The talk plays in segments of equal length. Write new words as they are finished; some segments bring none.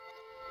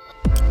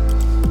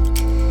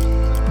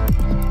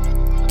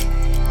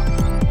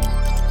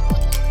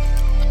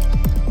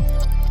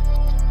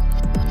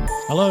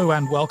Hello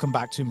and welcome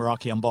back to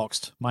Meraki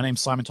Unboxed. My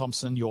name's Simon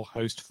Thompson, your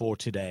host for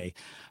today.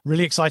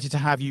 Really excited to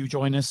have you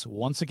join us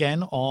once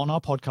again on our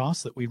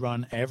podcast that we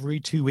run every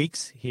 2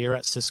 weeks here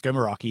at Cisco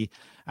Meraki.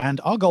 And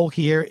our goal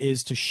here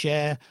is to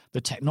share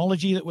the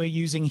technology that we're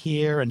using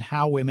here and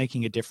how we're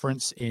making a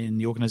difference in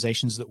the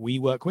organizations that we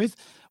work with.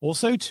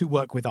 Also to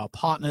work with our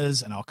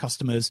partners and our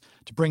customers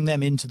to bring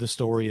them into the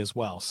story as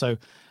well. So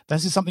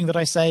this is something that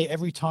I say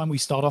every time we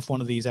start off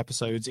one of these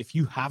episodes. If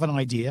you have an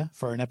idea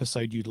for an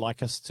episode you'd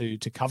like us to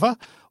cover,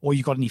 or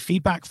you've got any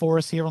feedback for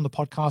us here on the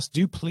podcast,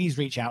 do please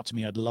reach out to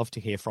me. I'd love to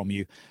hear from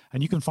you.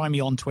 And you can find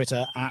me on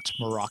Twitter at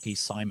Meraki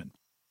Simon.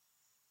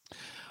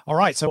 All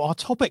right, so our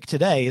topic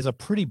today is a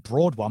pretty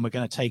broad one we're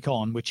going to take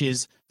on, which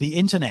is the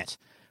internet.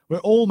 We're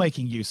all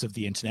making use of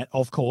the internet,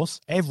 of course.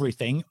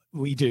 Everything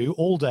we do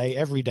all day,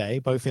 every day,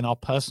 both in our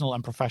personal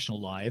and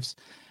professional lives,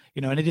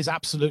 and it is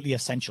absolutely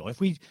essential. If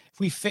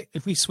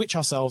we switch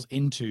ourselves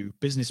into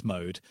business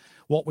mode,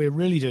 what we're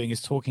really doing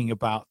is talking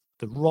about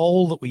the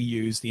role that we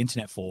use the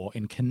internet for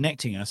in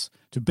connecting us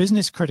to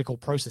business critical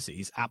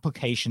processes,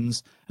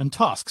 applications, and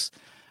tasks.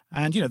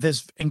 And,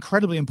 there's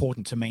incredibly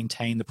important to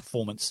maintain the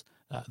performance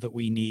that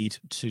we need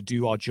to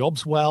do our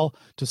jobs well,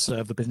 to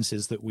serve the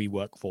businesses that we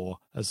work for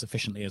as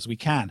efficiently as we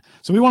can.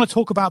 So we want to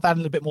talk about that in a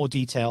little bit more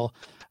detail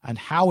and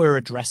how we're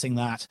addressing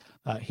that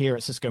here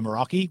at Cisco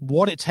Meraki,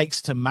 what it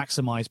takes to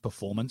maximize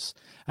performance.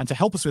 And to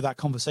help us with that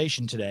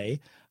conversation today,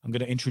 I'm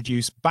going to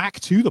introduce back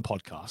to the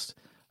podcast,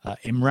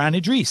 Imran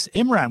Idris.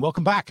 Imran,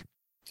 welcome back.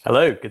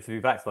 Hello, good to be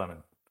back,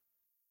 Simon.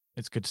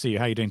 It's good to see you.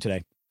 How are you doing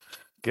today?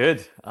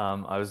 Good.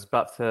 I was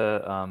about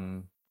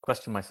to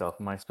question myself.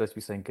 Am I supposed to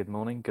be saying good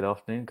morning, good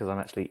afternoon? Because I'm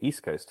actually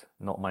East Coast,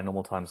 not my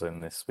normal time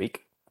zone this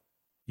week.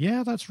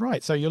 Yeah, that's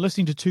right. So you're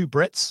listening to two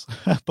Brits,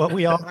 but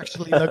we are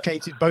actually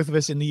located, both of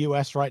us, in the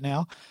US right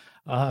now.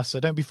 So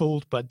don't be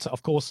fooled. But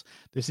of course,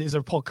 this is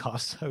a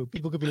podcast, so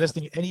people could be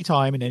listening at any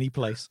time in any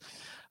place.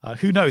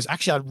 Who knows?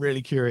 Actually, I'm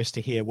really curious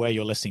to hear where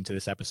you're listening to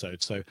this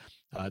episode. So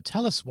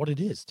tell us what it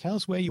is. Tell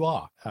us where you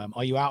are.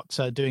 Are you out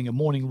doing a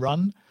morning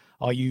run?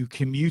 Are you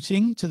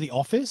commuting to the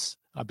office?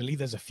 I believe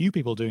there's a few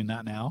people doing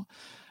that now.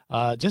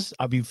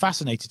 I've been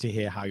fascinated to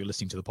hear how you're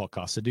listening to the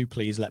podcast. So do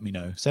please let me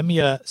know. Send me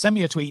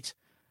a tweet,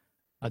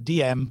 a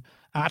DM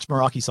at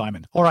Meraki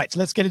Simon. All right, so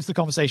let's get into the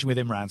conversation with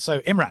Imran. So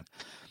Imran,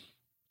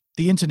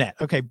 the internet.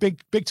 Okay,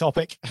 big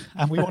topic.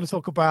 And we want to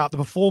talk about the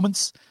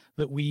performance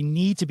that we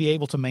need to be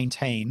able to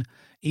maintain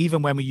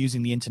even when we're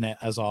using the internet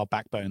as our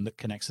backbone that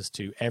connects us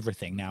to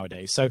everything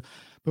nowadays. So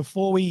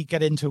before we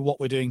get into what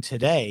we're doing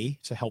today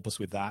to help us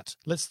with that,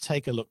 let's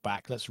take a look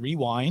back. Let's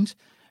rewind.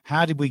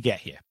 How did we get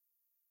here?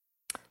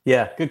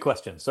 Yeah, good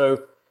question.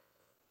 So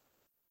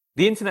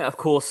the internet, of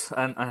course,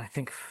 and I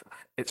think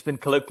it's been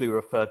colloquially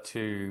referred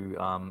to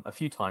a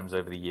few times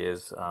over the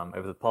years,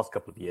 over the past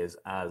couple of years,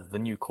 as the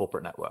new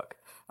corporate network,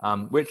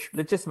 which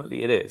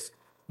legitimately it is.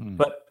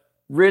 But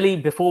really,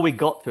 before we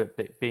got to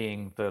it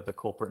being the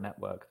corporate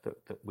network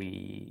that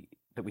we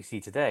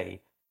see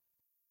today,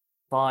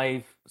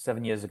 5-7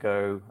 years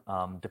ago,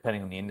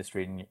 depending on the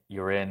industry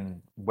you're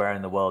in, where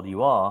in the world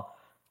you are,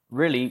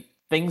 really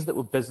things that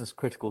were business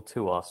critical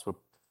to us were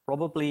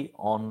probably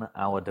on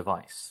our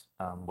device,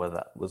 whether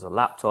that was a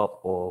laptop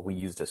or we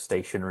used a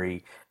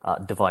stationary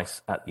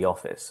device at the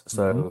office.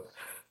 So,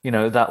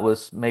 that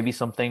was maybe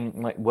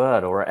something like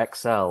Word or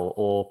Excel,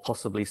 or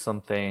possibly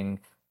something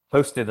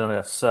hosted on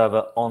a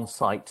server on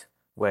site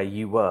where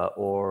you were,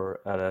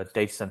 or at a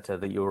data center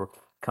that your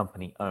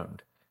company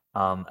owned.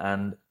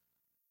 And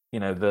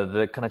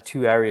the kind of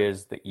two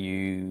areas that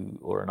you,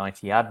 or an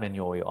IT admin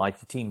or your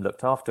IT team,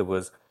 looked after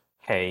was,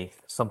 hey,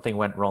 something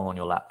went wrong on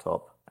your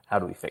laptop. How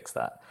do we fix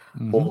that?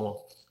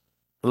 Or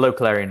the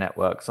local area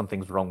network,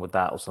 something's wrong with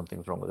that, or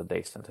something's wrong with the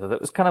data center.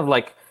 That was kind of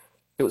like,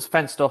 it was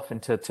fenced off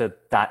into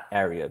that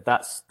area.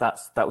 That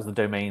was the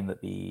domain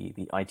that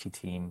the IT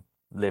team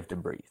lived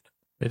and breathed.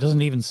 It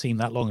doesn't even seem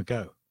that long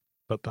ago,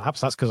 but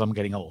perhaps that's because I'm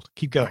getting old.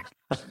 Keep going.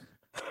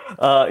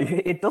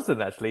 It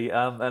doesn't actually,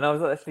 and I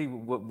was actually,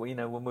 when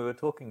we were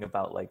talking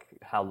about like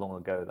how long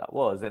ago that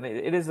was, and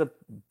it is a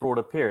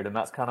broader period, and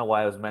that's kind of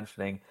why I was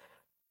mentioning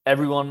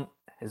everyone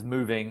is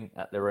moving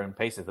at their own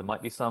paces. There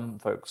might be some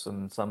folks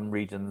in some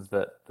regions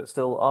that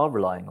still are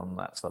relying on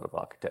that sort of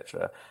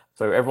architecture.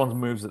 So everyone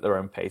moves at their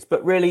own pace.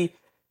 But really,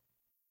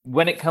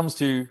 when it comes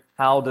to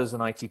how does an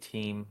IT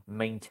team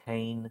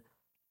maintain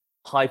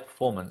high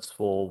performance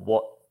for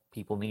what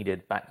people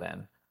needed back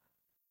then,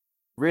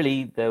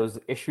 really there was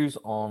issues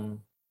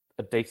on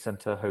a data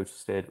center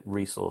hosted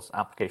resource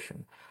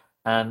application.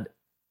 And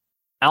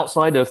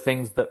outside of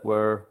things that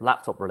were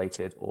laptop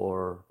related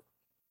or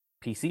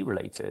PC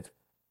related,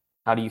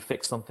 how do you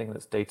fix something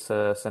that's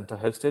data center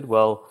hosted?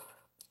 Well,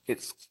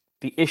 it's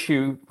the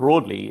issue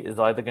broadly is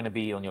either going to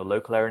be on your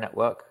local area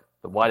network,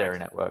 the wide area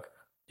network,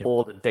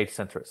 or the data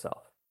center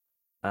itself.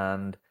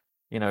 And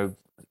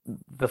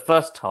the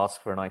first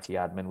task for an IT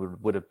admin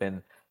would have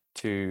been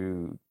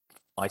to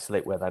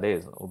isolate where that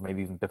is, or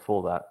maybe even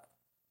before that,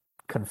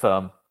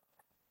 confirm,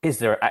 is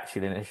there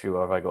actually an issue,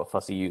 or have I got a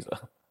fussy user?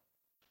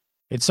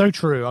 It's so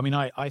true. I mean,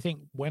 I think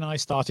when I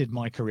started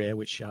my career,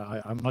 which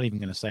I'm not even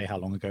going to say how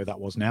long ago that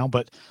was now,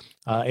 but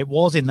it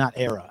was in that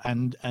era.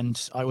 And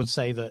I would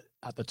say that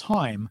at the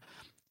time,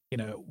 you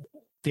know,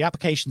 the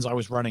applications I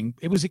was running,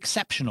 it was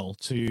exceptional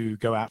to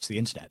go out to the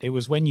internet. It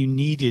was when you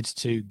needed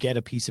to get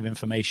a piece of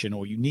information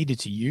or you needed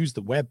to use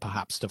the web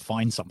perhaps to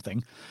find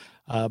something.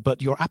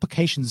 But your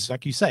applications,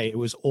 like you say, it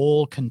was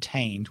all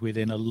contained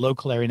within a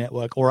local area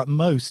network, or at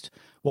most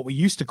what we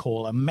used to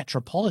call a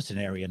metropolitan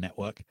area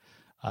network,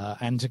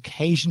 and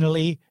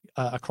occasionally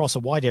across a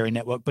wide area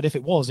network. But if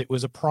it was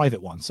a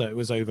private one. So it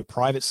was over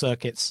private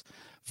circuits,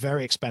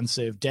 very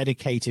expensive,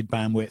 dedicated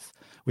bandwidth,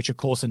 which of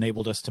course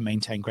enabled us to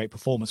maintain great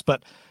performance.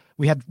 But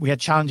we had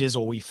challenges,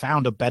 or we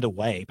found a better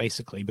way,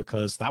 basically,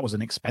 because that was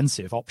an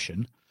expensive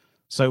option.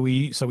 So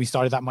we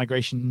started that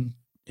migration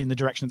in the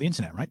direction of the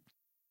internet, right?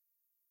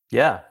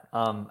 Yeah,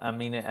 I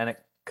mean, and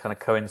it kind of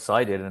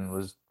coincided and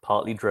was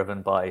partly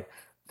driven by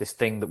this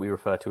thing that we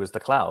refer to as the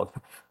cloud.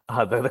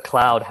 The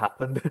cloud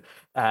happened,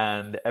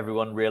 and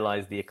everyone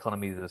realized the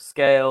economies of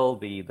scale,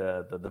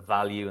 the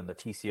value and the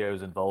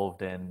TCOs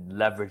involved in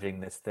leveraging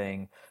this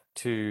thing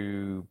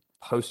to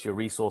host your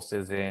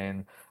resources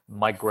in,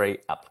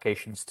 migrate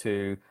applications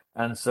to,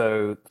 and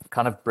so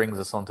kind of brings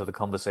us onto the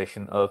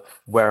conversation of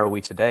where are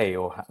we today,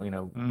 or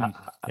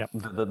Yep.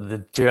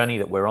 the journey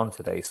that we're on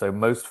today. So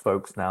most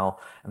folks now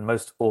and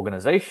most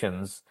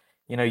organizations,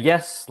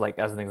 yes, like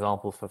as an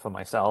example for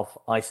myself,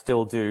 I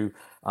still do,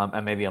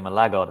 and maybe I'm a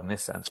laggard in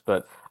this sense,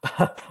 but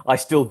I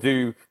still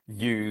do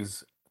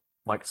use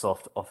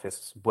Microsoft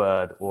Office,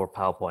 Word, or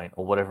PowerPoint,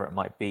 or whatever it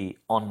might be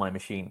on my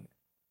machine.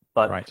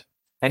 But Right.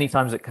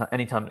 anytime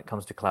it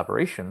comes to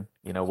collaboration,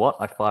 you know what?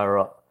 I fire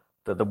up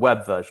the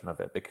web version of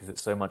it because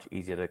it's so much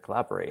easier to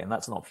collaborate, and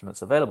that's an option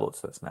that's available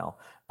to us now.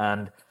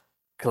 And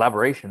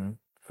collaboration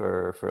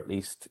for at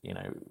least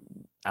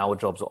our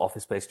jobs or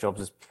office-based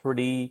jobs is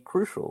pretty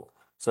crucial.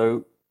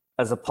 So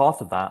as a part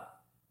of that,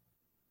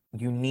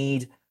 you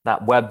need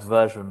that web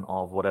version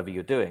of whatever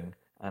you're doing,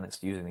 and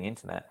it's using the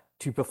internet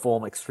to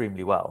perform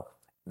extremely well.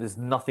 There's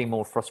nothing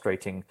more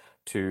frustrating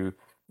to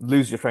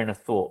lose your train of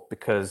thought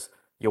because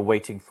you're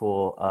waiting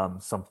for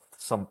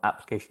some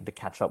application to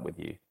catch up with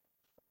you.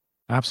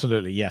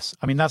 Absolutely, yes.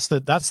 I mean, that's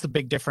the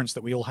big difference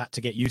that we all had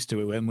to get used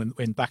to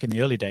when back in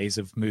the early days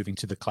of moving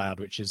to the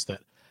cloud, which is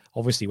that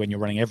obviously when you're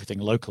running everything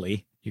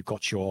locally, you've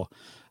got your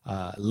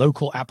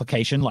local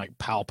application like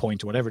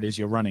PowerPoint or whatever it is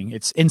you're running.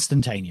 It's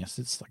instantaneous.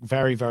 It's like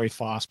very, very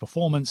fast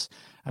performance.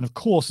 And of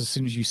course, as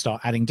soon as you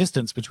start adding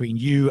distance between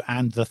you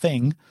and the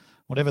thing,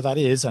 whatever that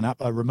is,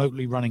 a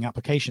remotely running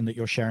application that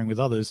you're sharing with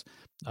others,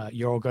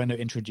 you're going to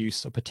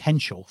introduce a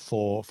potential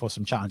for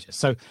some challenges.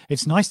 So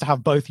it's nice to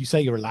have both. You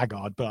say you're a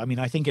laggard, but I mean,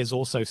 I think it's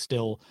also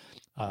still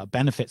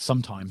benefits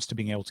sometimes to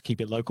being able to keep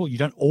it local. You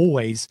don't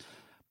always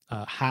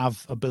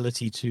have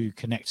ability to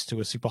connect to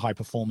a super high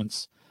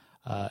performance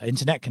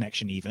internet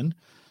connection even.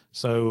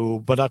 So,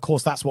 but of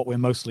course, that's what we're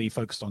mostly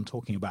focused on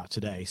talking about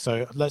today.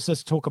 So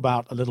let's talk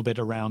about a little bit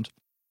around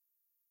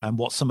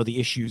what some of the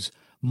issues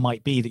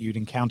might be that you'd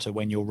encounter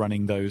when you're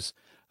running those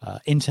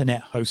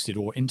internet hosted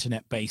or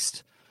internet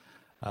based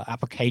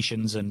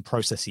applications and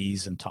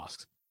processes and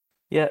tasks.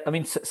 Yeah, I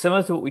mean,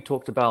 similar to what we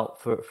talked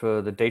about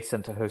for the data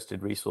center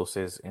hosted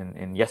resources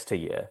in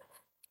yesteryear,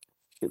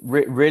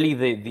 really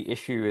the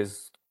issue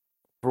is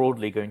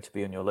broadly going to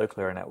be on your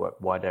local area network,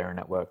 wide area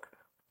network.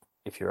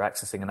 If you're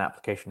accessing an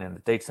application in the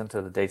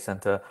data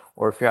center,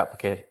 or if your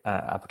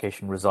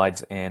application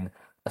resides in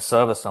a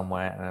server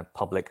somewhere in a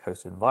public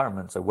hosted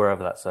environment, so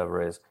wherever that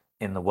server is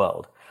in the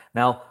world.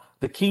 Now,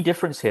 the key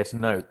difference here to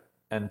note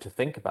and to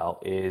think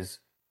about is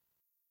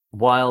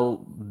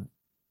while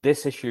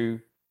this issue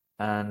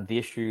and the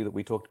issue that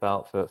we talked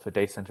about for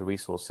data center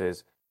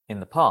resources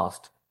in the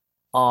past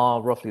are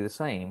roughly the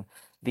same,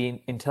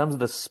 in terms of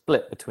the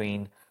split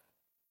between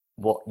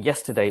what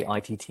yesterday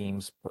IT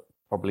teams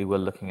probably were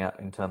looking at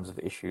in terms of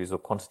issues or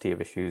quantity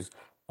of issues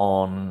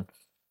on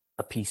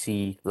a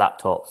PC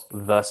laptop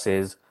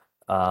versus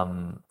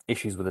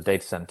issues with a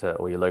data center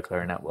or your local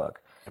area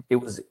network. It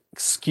was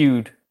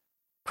skewed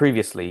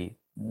previously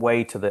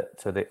way to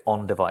the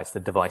on device, the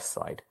device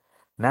side.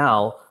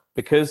 Now,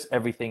 because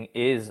everything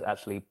is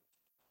actually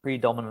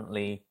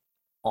predominantly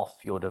off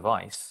your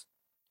device,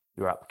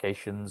 your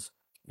applications,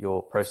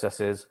 your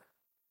processes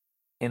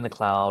in the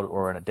cloud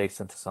or in a data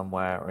center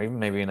somewhere, or even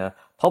maybe in a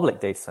public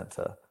data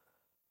center,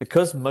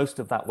 because most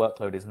of that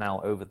workload is now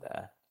over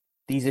there,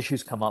 these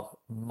issues come up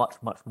much,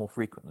 much more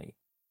frequently.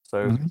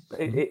 So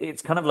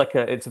it's kind of like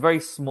it's a very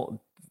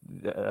small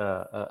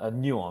a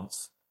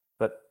nuance,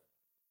 but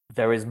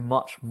there is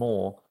much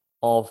more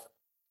of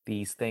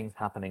these things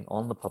happening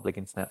on the public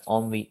internet,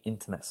 on the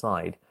internet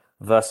side,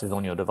 versus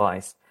on your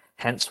device.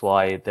 Hence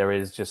why there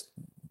is just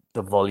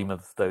the volume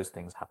of those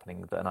things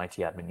happening that an IT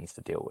admin needs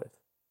to deal with.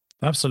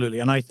 Absolutely.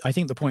 And I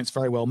think the point's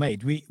very well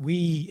made.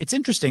 It's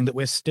interesting that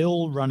we're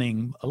still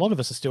running, a lot of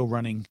us are still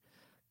running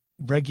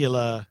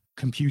regular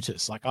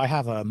computers. Like I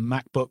have a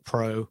MacBook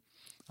Pro.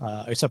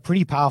 It's a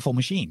pretty powerful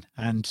machine.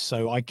 And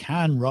so I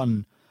can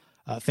run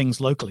things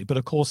locally. But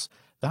of course,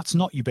 that's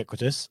not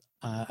ubiquitous.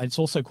 It's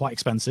also quite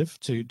expensive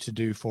to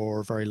do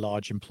for a very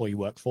large employee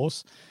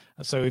workforce.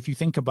 So if you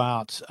think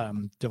about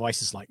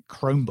devices like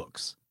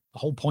Chromebooks, the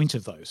whole point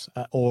of those,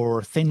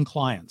 or thin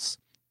clients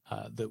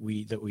that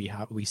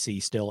we see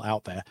still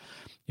out there,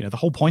 the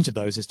whole point of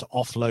those is to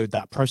offload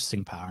that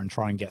processing power and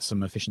try and get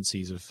some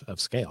efficiencies of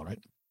scale,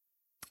 right?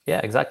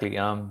 Yeah, exactly.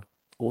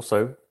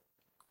 Also,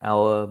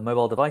 our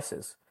mobile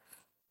devices,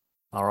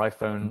 our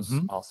iPhones,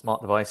 Hmm. our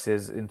smart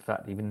devices, in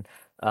fact, even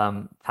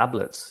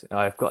tablets.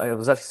 I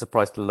was actually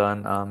surprised to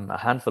learn a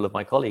handful of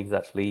my colleagues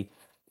actually,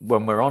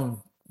 when we're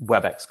on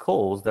WebEx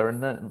calls, they're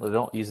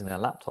not using their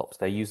laptops,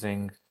 they're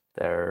using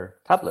their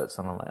tablets,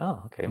 and I'm like,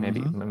 oh, okay,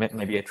 Hmm.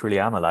 maybe I truly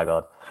am a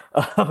laggard.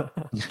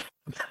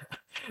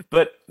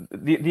 But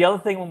the other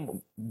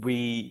thing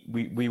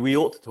we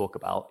ought to talk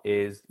about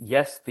is,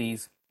 yes,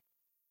 these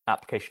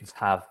applications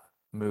have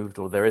moved,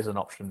 or there is an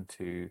option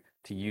to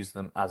use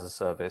them as a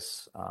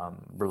service,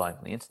 relying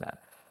on the internet.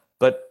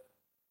 But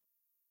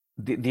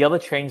the other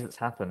change that's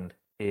happened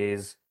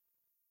is,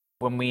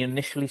 when we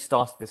initially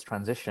started this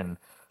transition,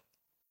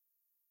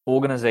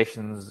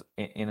 organizations,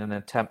 in an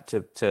attempt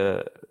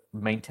to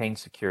maintain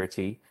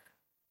security,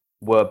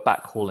 were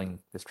backhauling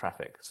this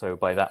traffic. So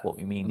by that, what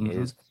we mean Hmm.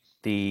 is,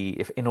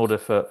 if in order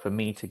for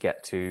me to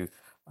get to,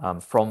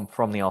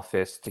 from the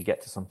office to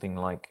get to something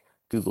like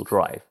Google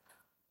Drive,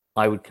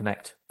 I would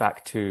connect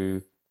back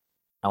to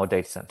our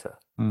data center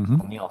Hmm.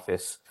 from the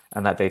office,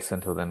 and that data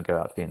center will then go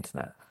out to the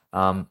internet.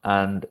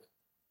 And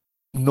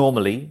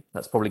normally,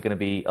 that's probably going to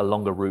be a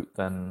longer route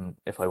than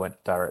if I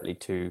went directly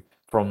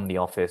from the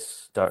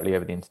office directly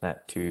over the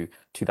internet to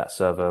that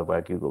server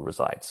where Google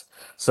resides.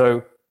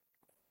 So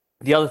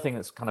the other thing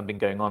that's kind of been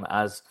going on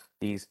as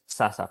these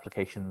SaaS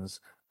applications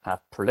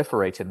have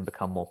proliferated and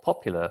become more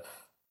popular,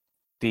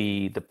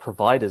 the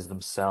providers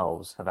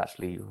themselves have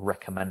actually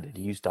recommended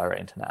use direct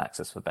internet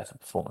access for better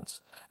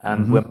performance.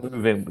 And Hmm. we're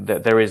moving,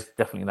 there is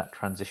definitely that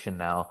transition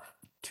now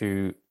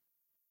to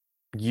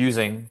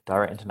using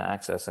direct internet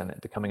access and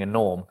it becoming a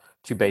norm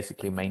to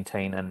basically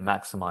maintain and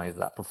maximize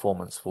that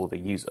performance for the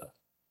user.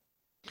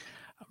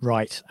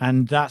 Right,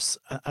 and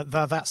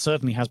that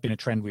certainly has been a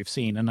trend we've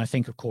seen, and I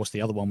think, of course,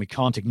 the other one we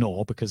can't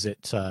ignore because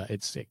it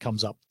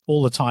comes up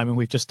all the time, and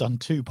we've just done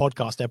 2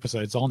 podcast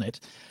episodes on it.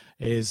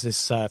 Is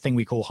this thing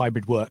we call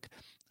hybrid work?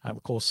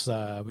 Of course,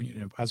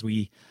 as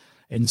we,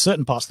 in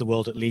certain parts of the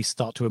world at least,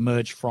 start to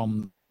emerge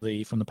from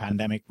the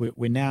pandemic,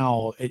 we're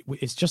now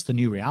it's just the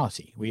new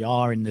reality. We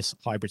are in this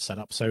hybrid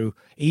setup, so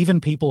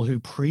even people who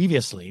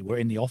previously were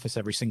in the office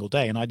every single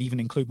day, and I'd even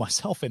include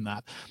myself in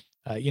that,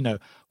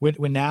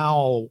 we're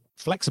now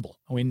flexible.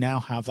 We now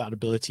have that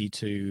ability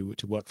to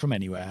work from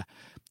anywhere.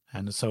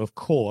 And so, of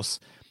course,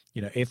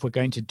 if we're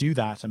going to do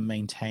that and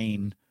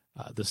maintain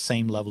the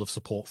same level of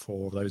support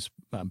for those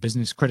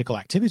business critical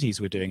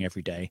activities we're doing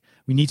every day,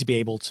 we need to be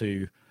able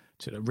to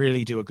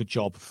really do a good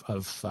job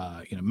of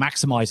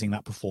maximizing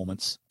that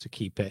performance to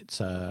keep it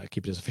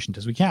as efficient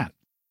as we can.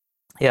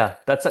 Yeah,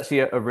 that's actually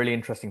a really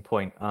interesting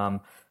point.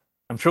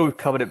 I'm sure we've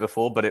covered it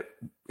before, but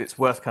it's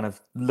worth kind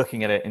of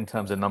looking at it in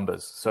terms of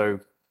numbers. So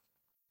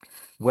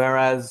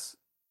whereas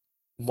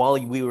while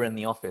we were in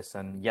the office,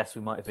 and yes,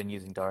 we might have been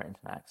using direct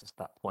internet access at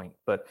that point,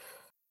 but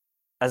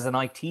as an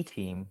IT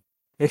team,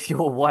 if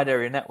you're a wide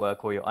area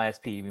network or your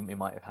ISP, you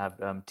might have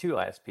had 2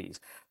 ISPs,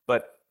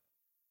 but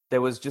there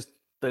was just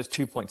those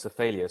 2 points of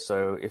failure.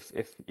 So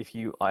if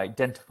you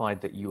identified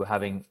that you were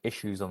having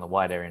issues on the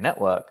wide area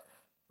network,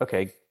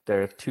 okay,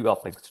 there are 2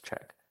 uplinks to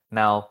check.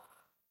 Now,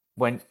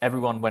 when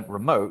everyone went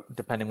remote,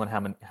 depending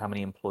on how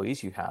many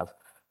employees you have,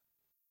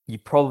 you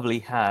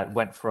probably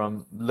went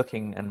from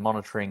looking and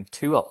monitoring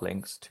 2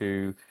 uplinks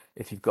to,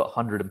 if you've got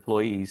 100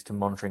 employees, to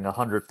monitoring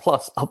 100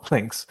 plus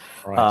uplinks,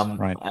 Right,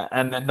 right.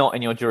 and they're not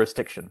in your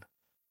jurisdiction.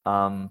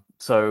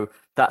 So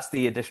that's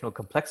the additional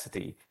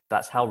complexity.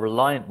 That's how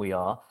reliant we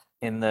are,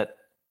 in that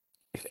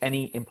if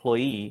any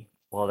employee,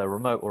 while they're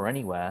remote or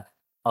anywhere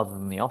other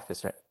than the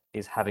office,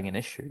 is having an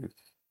issue,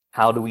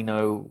 how do we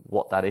know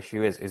what that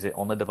issue is? Is it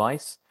on the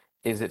device?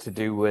 Is it to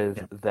do with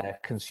Yeah. their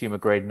consumer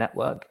grade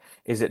network?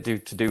 Is it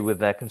to do with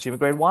their consumer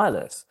grade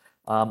wireless?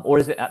 Or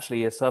is it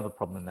actually a server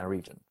problem in their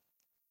region?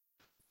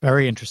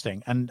 Very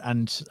interesting, and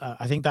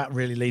I think that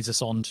really leads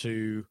us on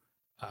to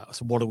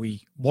so what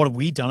have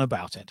we done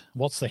about it?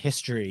 What's the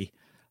history?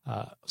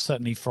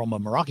 Certainly from a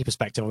Meraki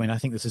perspective, I mean, I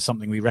think this is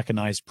something we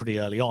recognized pretty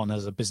early on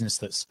as a business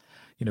that's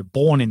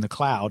born in the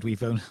cloud.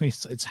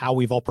 It's how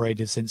we've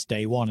operated since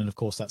day one, and of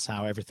course that's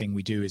how everything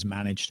we do is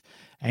managed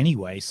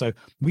anyway. So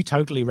we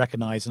totally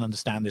recognize and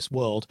understand this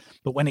world.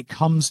 But when it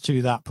comes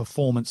to that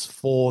performance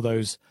for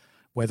those,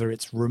 whether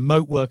it's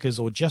remote workers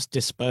or just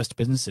dispersed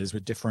businesses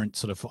with different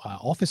sort of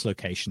office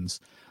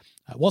locations,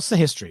 what's the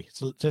history?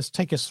 So just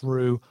take us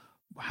through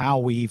how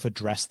we've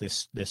addressed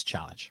this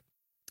challenge.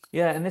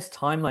 Yeah, in this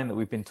timeline that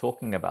we've been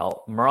talking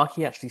about,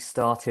 Meraki actually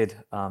started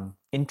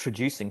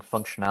introducing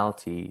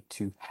functionality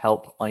to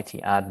help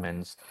IT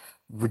admins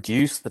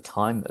reduce the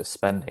time they're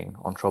spending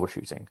on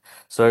troubleshooting.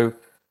 So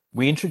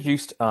we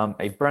introduced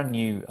a brand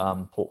new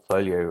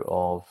portfolio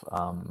of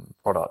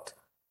product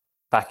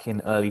back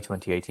in early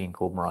 2018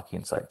 called Meraki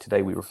Insight.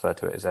 Today we refer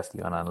to it as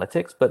SD-WAN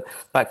Analytics, but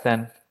back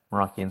then,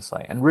 Meraki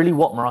Insight. And really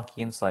what Meraki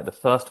Insight, the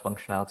first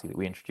functionality that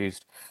we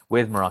introduced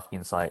with Meraki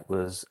Insight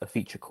was a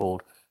feature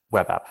called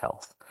Web App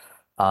Health.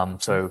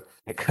 So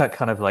it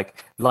kind of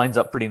like lines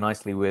up pretty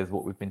nicely with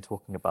what we've been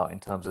talking about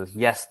in terms of,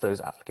 yes, those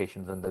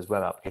applications and those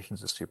web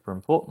applications are super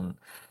important.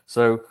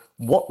 So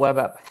what Web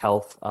App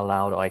Health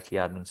allowed IT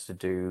admins to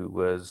do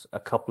was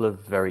a couple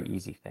of very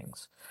easy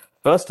things.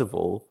 First of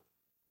all,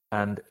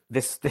 and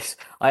this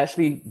I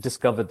actually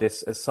discovered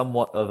this as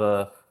somewhat of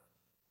a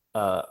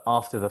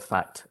after the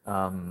fact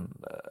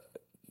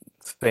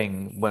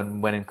thing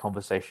when in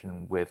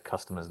conversation with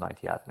customers and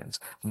IT admins.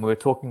 When we were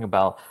talking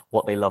about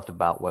what they loved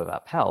about Web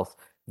App Health,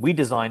 we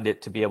designed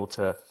it to be able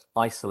to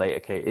isolate,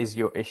 okay, is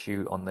your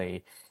issue on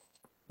the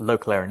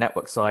local area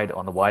network side,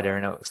 on the wide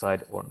area network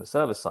side, or on the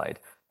server side?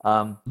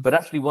 But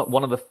actually,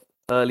 one of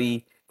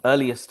the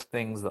earliest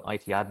things that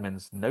IT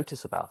admins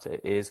notice about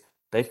it is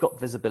they've got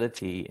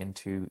visibility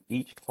into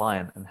each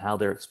client and how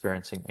they're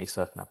experiencing a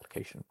certain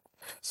application.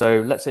 So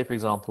let's say, for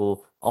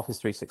example, Office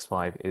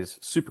 365 is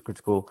super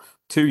critical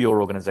to your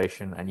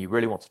organization and you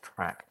really want to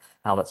track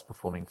how that's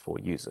performing for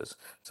users.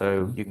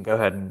 So you can go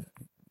ahead and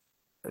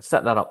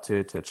set that up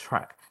to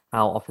track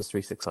how Office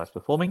 365 is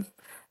performing.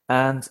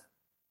 And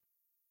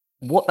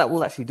what that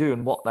will actually do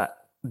and what that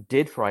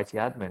did for IT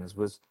admins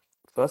was,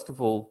 first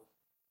of all,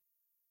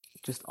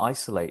 just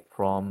isolate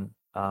from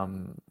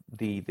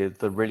the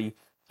really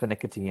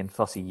finicky and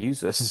fussy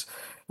users,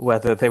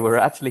 whether they were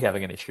actually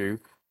having an issue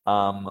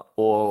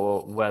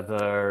or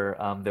whether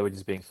they were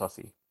just being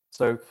fussy.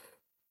 So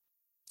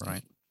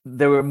right,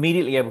 they were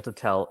immediately able to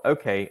tell,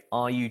 okay,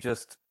 are you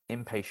just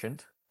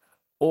impatient?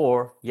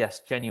 Or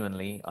yes,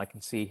 genuinely, I can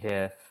see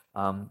here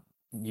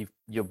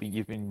you've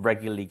been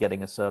regularly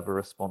getting a server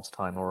response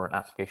time or an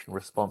application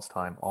response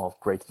time of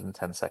greater than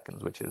 10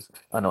 seconds, which is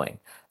annoying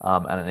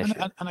and an issue.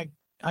 And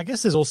I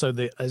guess there's also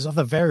there's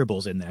other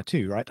variables in there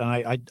too, right? And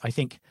I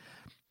think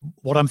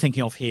what I'm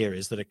thinking of here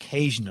is that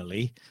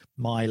occasionally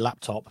my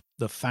laptop,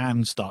 the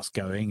fan starts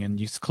going and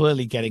you're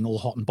clearly getting all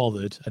hot and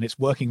bothered and it's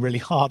working really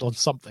hard on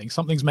something.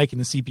 Something's making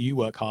the CPU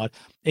work hard.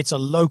 It's a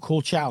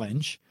local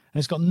challenge and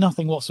it's got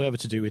nothing whatsoever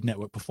to do with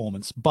network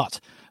performance,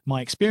 but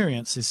my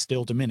experience is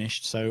still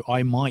diminished. So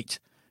I might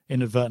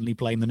inadvertently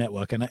blame the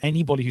network. And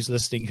anybody who's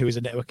listening who is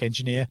a network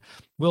engineer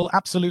will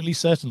absolutely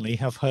certainly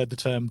have heard the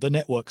term the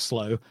network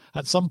slow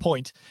at some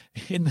point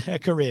in their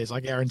careers. I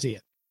guarantee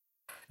it.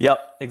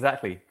 Yep,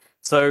 exactly.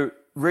 So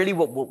really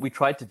what we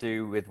tried to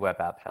do with Web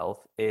App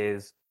Health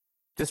is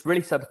just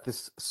really set up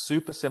this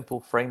super simple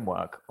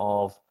framework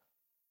of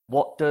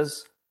what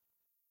does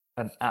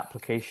an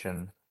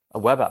application, a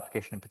web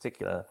application in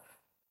particular,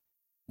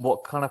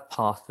 what kind of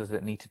path does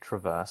it need to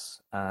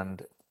traverse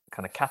and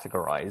kind of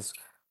categorize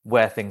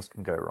where things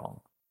can go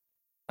wrong.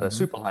 At a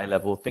super high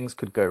level, things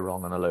could go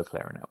wrong on a local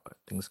area network.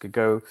 Things could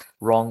go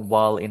wrong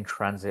while in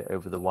transit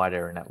over the wide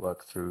area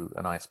network through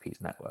an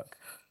ISP's network.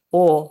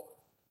 Or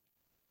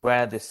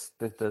where the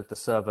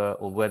server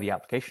or where the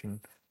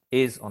application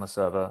is on a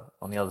server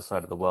on the other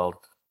side of the world,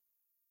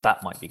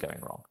 that might be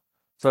going wrong.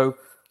 So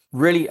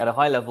really at a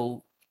high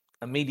level,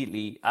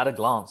 immediately at a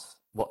glance,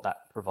 what that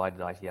provided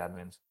IT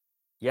admins,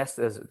 yes,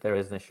 there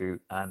is an issue,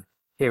 and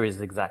here is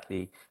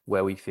exactly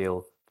where we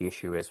feel the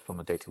issue is from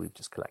the data we've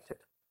just collected.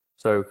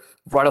 So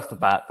right off the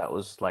bat, that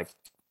was like,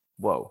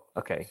 whoa,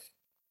 okay,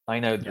 I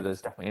know that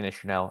there's definitely an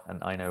issue now,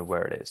 and I know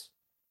where it is.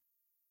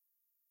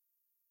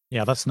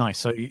 Yeah, that's nice.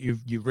 So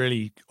you've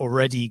really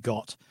already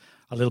got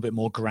a little bit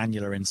more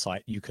granular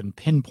insight. You can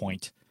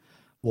pinpoint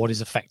what is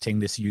affecting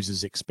this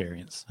user's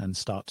experience and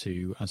start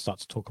to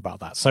talk about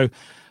that.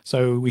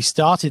 So we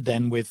started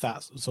then with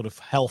that sort of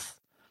health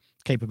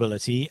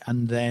capability,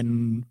 and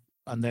then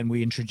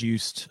we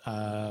introduced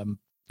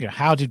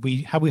how did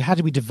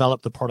we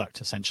develop the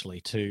product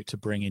essentially to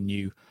bring in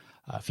new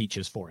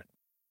features for it?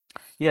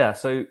 Yeah,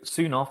 so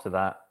soon after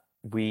that,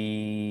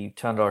 we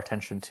turned our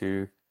attention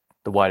to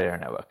the wide area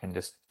network and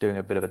just doing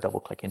a bit of a double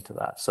click into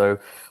that. So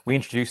we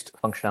introduced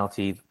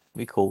functionality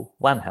we call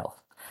WAN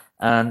Health.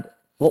 And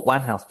what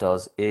WAN Health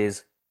does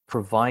is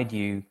provide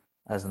you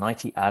as an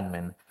IT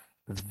admin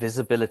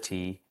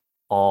visibility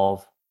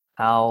of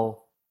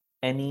how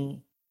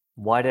any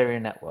wide area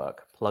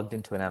network plugged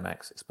into an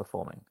MX is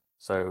performing.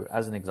 So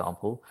as an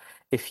example,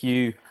 if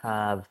you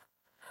have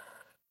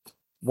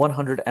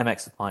 100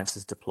 MX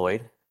appliances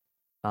deployed,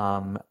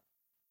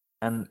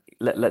 and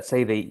let's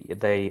say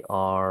they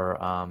are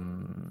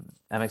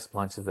MX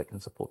appliances that can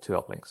support 2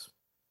 uplinks.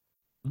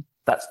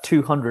 That's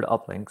 200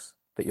 uplinks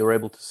that you're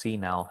able to see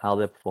now how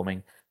they're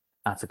performing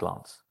at a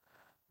glance.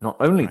 Not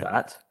only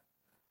that,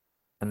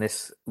 and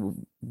this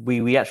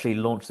we actually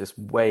launched this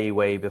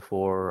way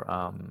before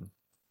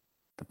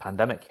the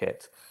pandemic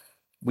hit.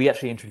 We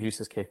actually introduced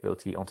this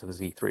capability onto the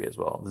Z3 as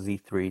well, the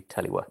Z3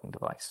 teleworking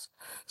device.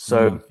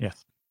 So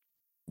yes.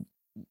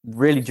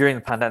 Really during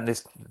the pandemic,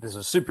 this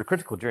was super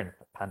critical during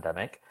the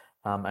pandemic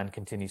and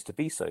continues to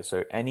be so.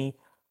 So any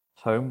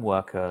home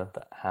worker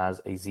that has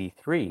a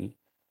Z3,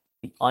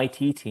 the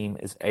IT team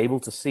is able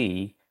to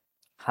see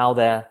how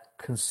their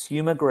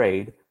consumer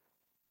grade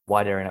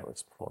wide area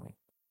networks performing.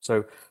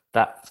 So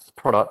that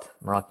product,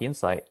 Meraki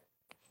Insight,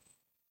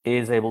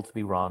 is able to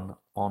be run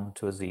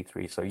onto a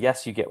Z3. So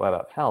yes, you get web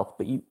app health,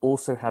 but you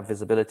also have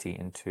visibility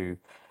into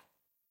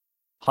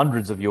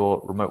hundreds of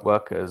your remote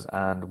workers.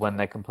 And when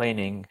they're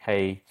complaining,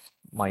 hey,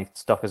 my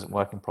stuff isn't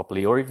working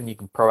properly, or even you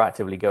can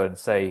proactively go and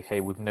say, hey,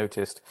 we've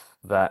noticed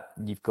that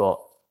you've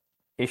got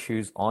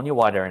issues on your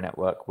wide area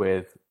network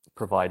with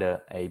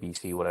provider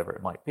ABC, whatever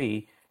it might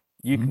be,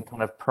 you can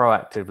kind of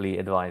proactively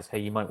advise, hey,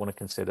 you might want to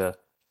consider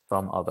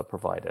some other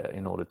provider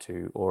in order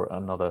to, or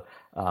another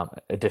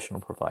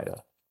additional provider.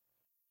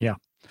 Yeah.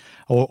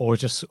 Or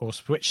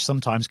switch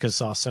sometimes,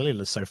 because our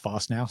cellular is so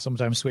fast now.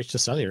 Sometimes switch to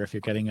cellular if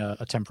you're getting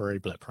a temporary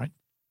blip, right?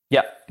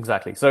 Yeah,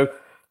 exactly. So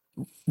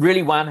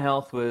really, WAN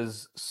health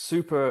was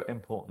super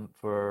important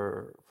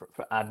for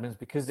admins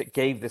because it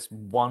gave this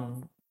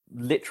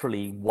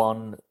literally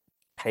one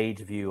page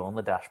view on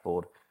the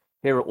dashboard.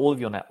 Here are all of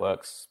your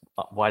networks,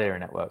 wide area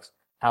networks,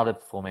 how they're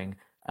performing,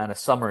 and a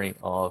summary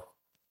of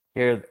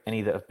here are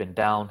any that have been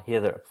down, here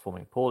that are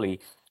performing poorly,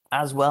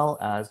 as well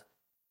as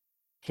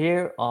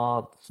here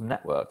are some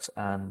networks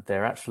and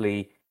they're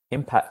actually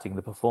impacting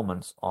the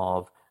performance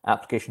of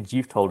applications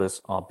you've told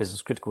us are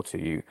business critical to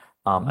you,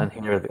 and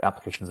here are the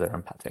applications they're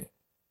impacting.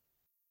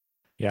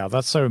 Yeah,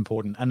 that's so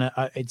important. And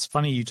it's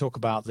funny you talk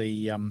about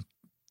the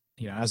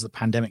as the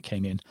pandemic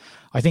came in.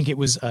 I think it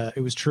was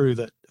true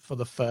that for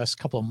the first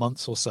couple of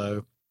months or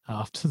so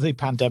after the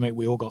pandemic,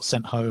 we all got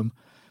sent home.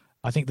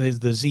 I think the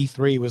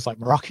Z3 was like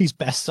Meraki's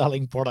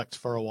best-selling product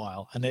for a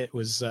while, and it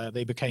was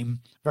they became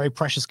very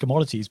precious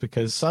commodities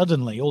because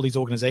suddenly all these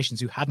organizations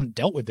who hadn't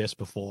dealt with this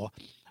before,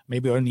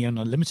 maybe only on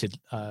a limited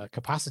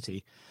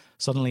capacity,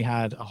 suddenly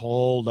had a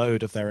whole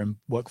load of their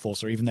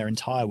workforce or even their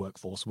entire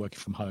workforce working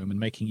from home and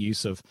making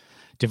use of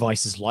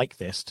devices like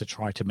this to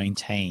try to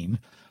maintain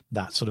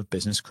that sort of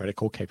business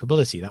critical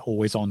capability, that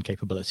always-on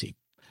capability.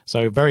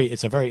 So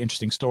it's a very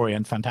interesting story,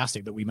 and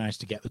fantastic that we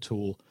managed to get the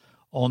tool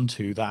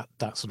onto that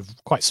sort of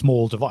quite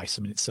small device.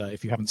 I mean, it's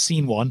if you haven't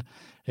seen one,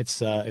 it's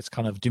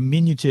kind of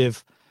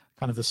diminutive,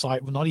 kind of the size,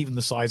 well, not even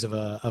the size of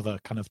a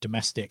kind of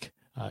domestic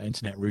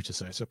internet router.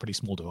 So it's a pretty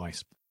small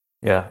device.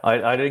 Yeah,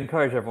 I'd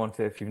encourage everyone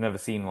to, if you've never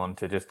seen one,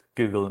 to just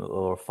Google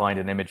or find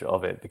an image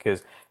of it,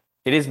 because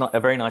it is not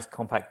a very nice,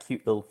 compact,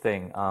 cute little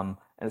thing. And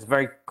it's a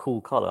very cool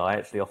color. I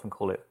actually often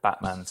call it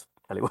Batman's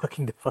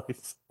teleworking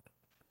device.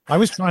 I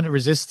was trying to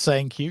resist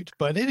saying cute,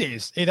 but it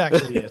is. It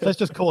actually is. Let's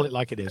just call it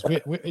like it is.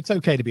 It's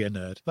okay to be a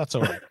nerd. That's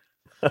all right.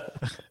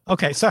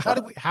 Okay, so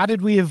how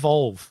did we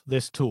evolve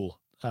this tool,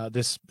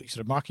 this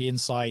sort of Meraki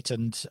Insight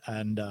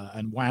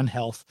and WAN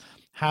Health?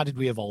 How did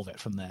we evolve it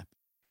from there?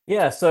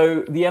 Yeah,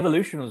 so the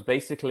evolution was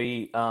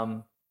basically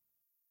one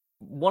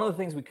of the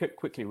things we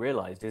quickly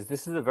realized is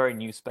this is a very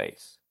new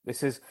space.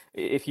 This is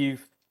if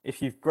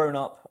you've grown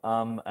up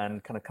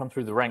and kind of come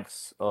through the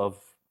ranks of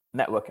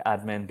network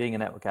admin, being a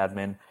network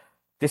admin,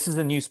 this is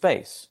a new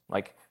space.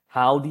 Like,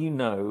 how do you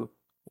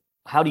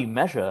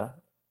measure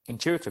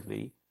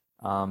intuitively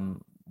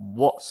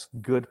what's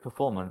good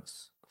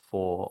performance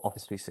for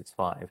Office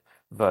 365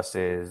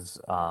 versus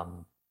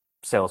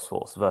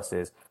Salesforce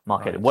versus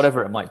Marketo,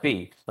 whatever it might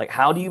be? Like,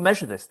 how do you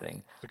measure this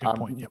thing? That's a good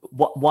point. Yep.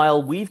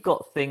 While we've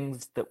got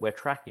things that we're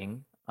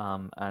tracking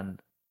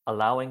and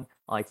allowing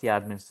IT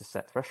admins to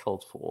set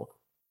thresholds for,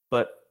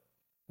 but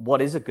what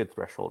is a good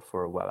threshold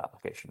for a web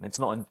application? It's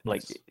not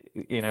like,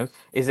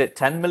 is it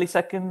 10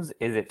 milliseconds?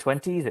 Is it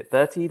 20? Is it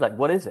 30? Like,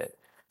 what is it?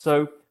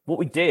 So what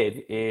we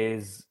did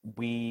is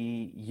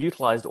we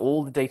utilized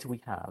all the data we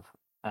have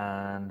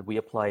and we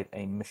applied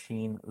a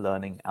machine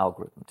learning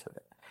algorithm to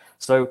it.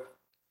 So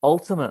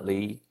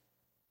ultimately,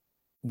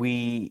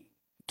 we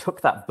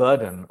took that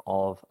burden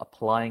of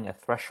applying a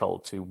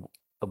threshold to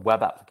a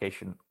web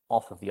application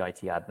off of the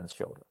IT admin's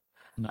shoulder.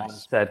 Nice. And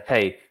said,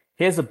 hey,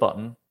 here's a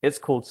button. It's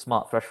called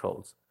Smart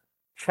Thresholds.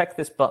 Check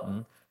this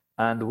button,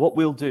 and what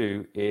we'll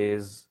do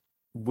is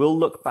we'll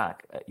look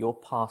back at your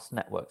past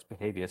network's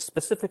behavior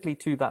specifically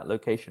to that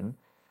location,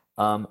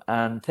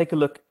 and take a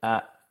look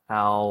at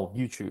how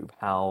YouTube,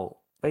 how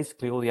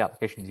basically all the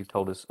applications you've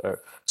told us are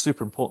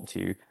super important to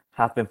you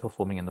have been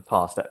performing in the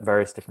past at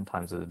various different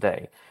times of the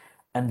day.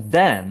 And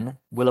then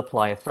we'll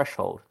apply a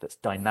threshold that's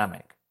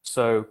dynamic.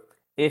 So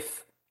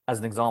if, as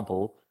an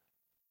example,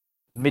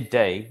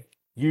 midday,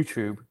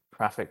 YouTube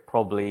traffic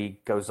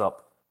probably goes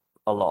up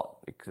a lot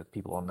because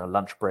people on their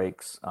lunch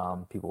breaks,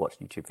 people watch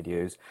YouTube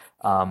videos,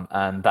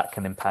 and that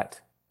can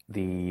impact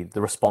the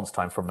response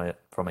time from a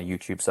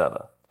YouTube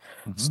server.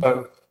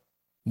 So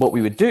what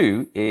we would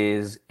do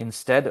is,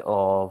 instead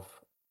of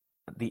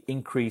the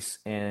increase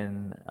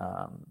in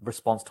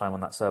response time on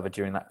that server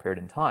during that period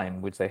in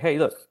time, we'd say, hey,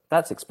 look,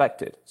 that's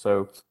expected.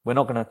 So we're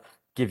not going to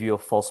give you a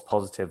false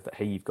positive that,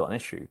 hey, you've got an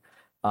issue.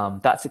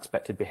 That's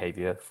expected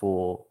behavior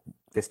for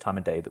this time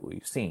of day that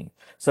we've seen.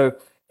 So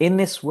in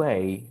this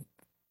way,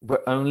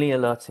 we're only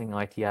alerting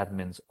IT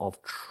admins of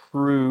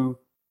true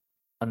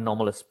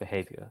anomalous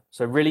behavior.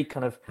 So really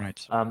kind of,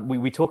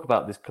 we talk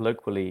about this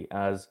colloquially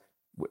as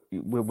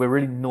we're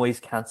really noise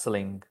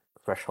canceling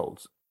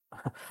thresholds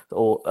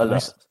or alerts.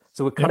 Nice.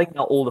 So we're cutting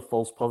out all the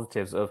false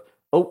positives of,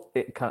 oh,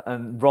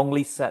 and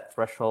wrongly set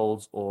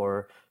thresholds,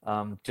 or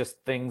just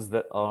things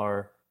that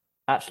are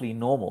actually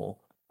normal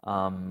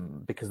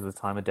because of the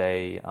time of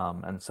day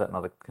and certain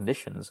other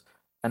conditions,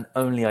 and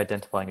only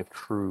identifying a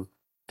true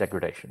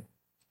degradation.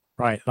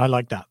 Right. I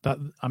like that.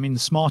 I mean,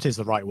 smart is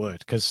the right word,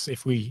 because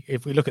if we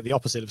look at the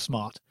opposite of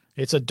smart,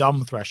 it's a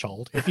dumb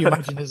threshold. If you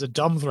imagine there's a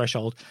dumb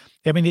threshold,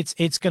 I mean,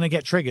 it's going to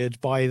get triggered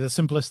by the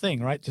simplest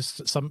thing, right?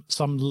 Just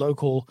some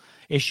local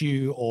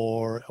issue,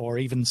 or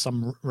even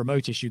some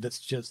remote issue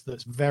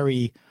that's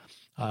very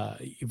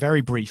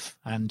brief,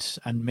 and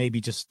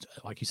maybe just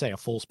like you say, a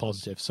false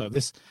positive. So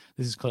this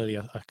is clearly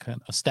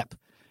a step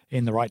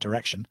in the right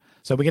direction.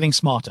 So we're getting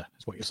smarter,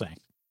 is what you're saying.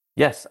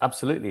 Yes,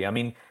 absolutely. I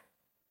mean,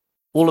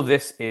 all of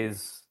this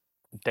is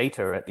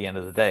data at the end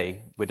of the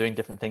day. We're doing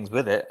different things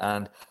with it.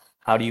 And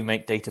how do you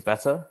make data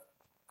better?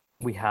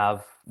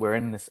 We're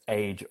in this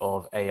age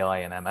of AI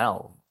and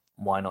ML.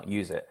 Why not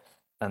use it?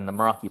 And the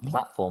Meraki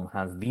platform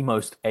has the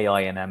most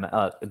AI and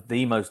ML,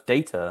 the most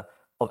data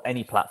of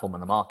any platform in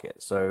the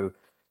market. So,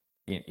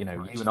 you know,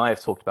 Right. you and I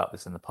have talked about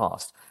this in the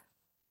past.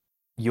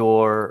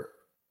 Your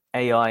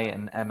AI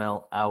and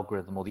ML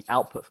algorithm, or the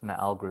output from that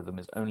algorithm,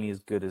 is only as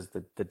good as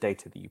the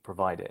data that you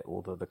provide it,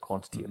 or the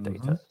quantity of Mhm.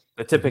 data.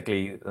 But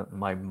typically,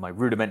 my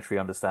rudimentary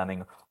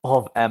understanding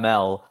of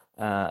ML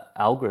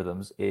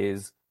algorithms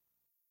is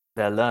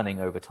they're learning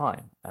over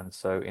time. And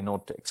so in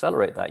order to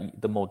accelerate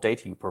that, the more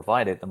data you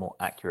provide it, the more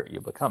accurate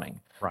you're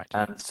becoming. Right.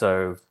 And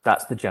so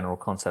that's the general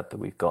concept that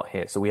we've got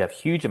here. So we have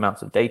huge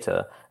amounts of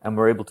data, and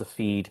we're able to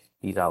feed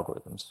these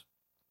algorithms.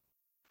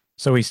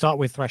 So we start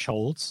with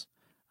thresholds,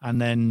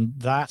 and then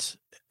that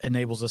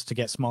enables us to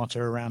get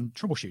smarter around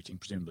troubleshooting,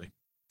 presumably.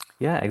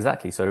 Yeah,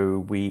 exactly. So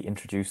we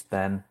introduced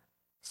then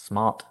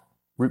smart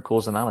root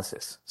cause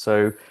analysis.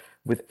 So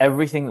with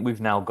everything that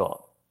we've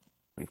got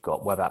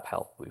web app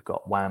health, we've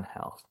got WAN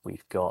health,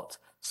 we've got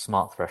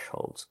smart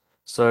thresholds.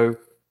 So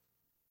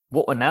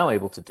what we're now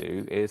able to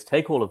do is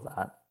take all of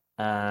that,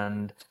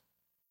 and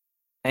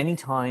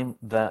anytime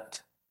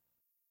that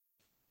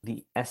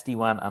the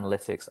SD-WAN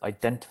analytics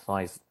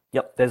identifies,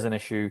 yep, there's an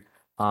issue,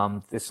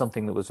 there's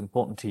something that was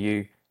important to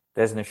you,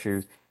 there's an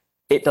issue,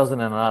 it does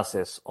an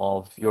analysis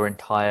of your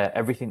entire,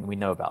 everything that we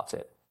know about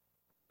it.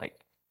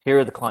 Like, here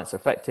are the clients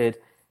affected,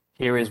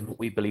 here is what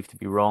we believe to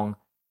be wrong.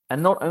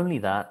 And not only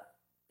that,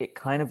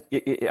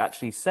 it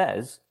actually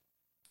says,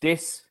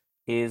 this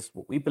is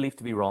what we believe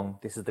to be wrong,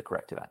 this is the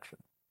corrective action.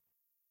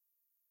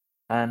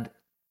 And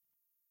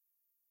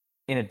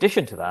in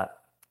addition to that,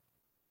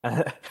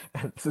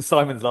 so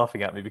Simon's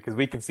laughing at me because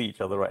we can see each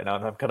other right now,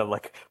 and I'm kind of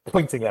like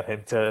pointing at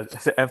him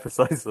to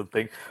emphasize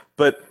something.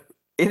 But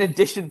in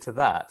addition to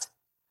that,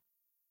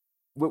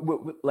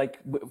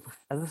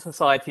 as a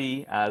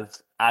society,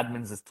 as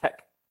admins, as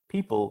tech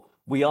people,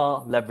 we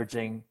are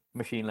leveraging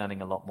machine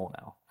learning a lot more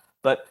now.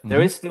 But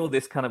there is still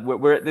this kind of,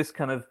 we're at this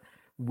kind of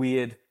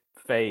weird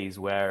phase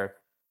where,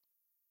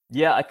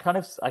 yeah,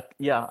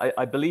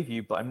 I believe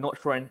you, but I'm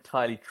not sure I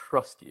entirely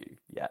trust you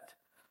yet.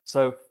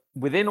 So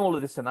within all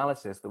of this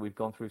analysis that we've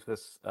gone through for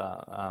this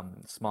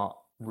smart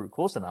root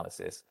cause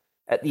analysis,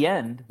 at the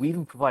end, we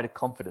even provide a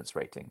confidence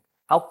rating.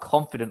 How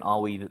confident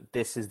are we that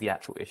this is the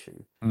actual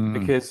issue? Mm.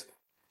 Because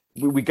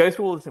we go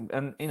through all this,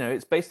 and you know,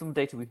 it's based on the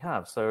data we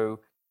have.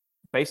 So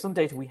based on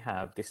data we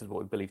have, this is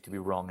what we believe to be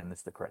wrong, and this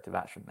is the corrective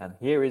action. And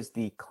here is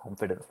the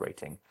confidence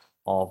rating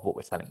of what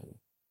we're telling you.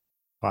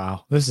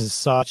 Wow, this is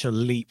such a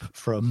leap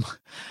from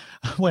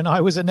when I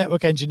was a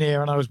network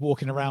engineer and I was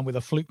walking around with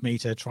a fluke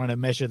meter trying to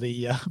measure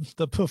the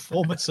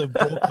performance of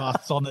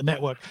broadcasts on the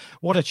network.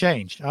 What a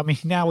change! I mean,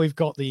 now we've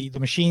got the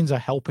machines are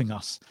helping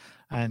us,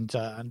 and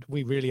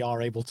we really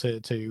are able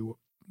to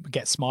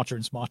get smarter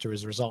and smarter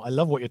as a result. I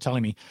love what you're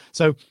telling me.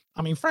 So,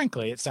 I mean,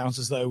 frankly, it sounds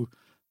as though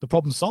the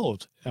problem's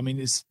solved. I mean,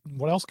 is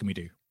what else can we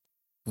do?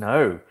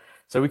 No.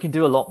 So we can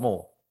do a lot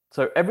more.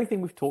 So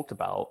everything we've talked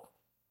about,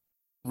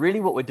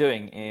 really what we're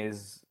doing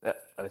is at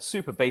a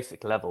super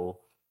basic level,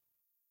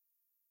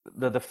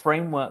 the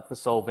framework for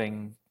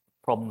solving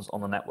problems on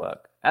the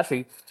network.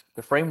 Actually,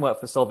 the framework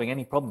for solving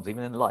any problems,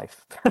 even in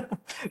life,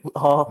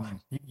 are Mm.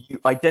 you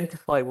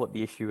identify what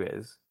the issue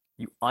is,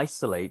 you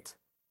isolate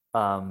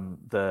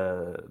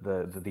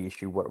the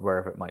issue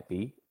wherever it might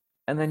be,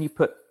 and then you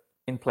put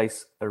in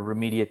place a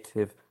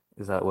remediative,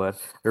 is that a word?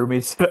 A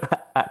remediative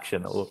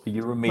action, or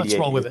you Let's remediate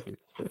roll the with it.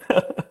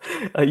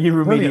 issue.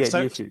 You Brilliant. remediate the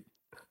So, issue.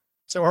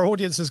 So our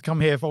audience has come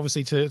here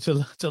obviously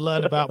to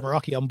learn about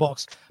Meraki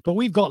Unboxed, but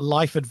we've got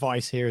life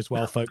advice here as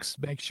well, folks.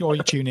 Make sure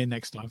you tune in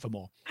next time for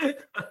more.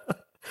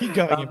 Keep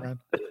going, Um,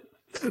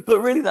 Imran. but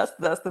really, that's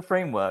the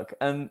framework.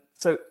 And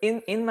so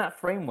in that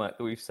framework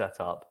that we've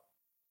set up,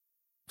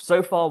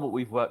 so far what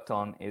we've worked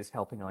on is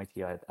helping IT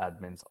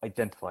admins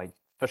identify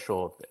for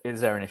sure,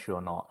 is there an issue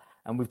or not.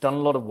 And we've done a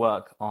lot of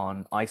work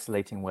on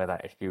isolating where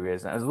that issue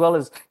is, as well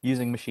as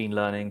using machine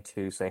learning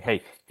to say,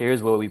 hey,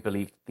 here's where we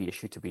believe the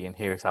issue to be, and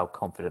here's how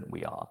confident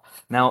we are.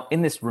 Now,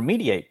 in this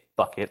remediate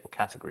bucket or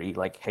category,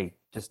 like, hey,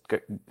 just go,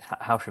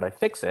 how should I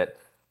fix it?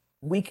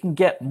 We can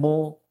get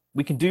more,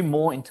 we can do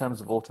more in terms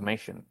of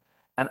automation.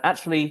 And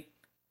actually,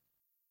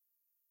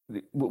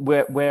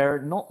 we're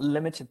not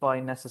limited by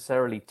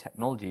necessarily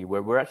technology.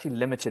 We're actually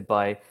limited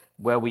by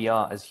where we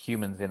are as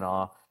humans in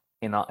our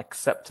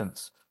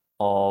acceptance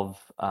of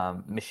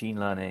machine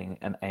learning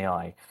and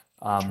AI.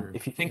 True.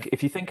 If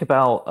you think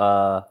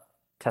about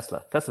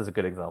Tesla's a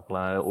good example,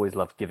 and I always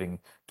love giving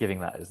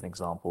that as an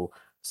example.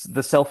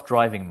 The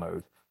self-driving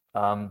mode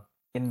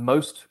in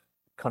most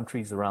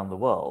countries around the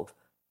world,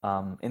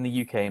 in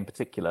the UK in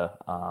particular,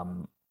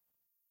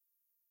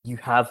 you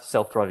have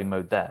self-driving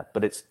mode there,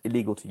 but it's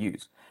illegal to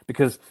use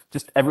because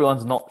just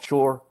everyone's not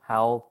sure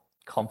how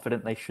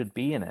confident they should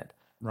be in it.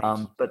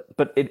 Right.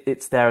 But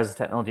it's there as a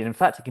technology, and in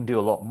fact, it can do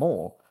a lot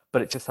more,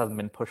 but it just hasn't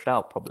been pushed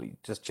out probably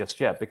just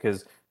yet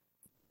because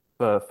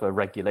for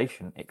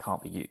regulation, it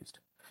can't be used.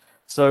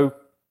 So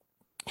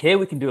here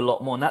we can do a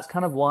lot more, and that's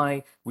kind of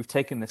why we've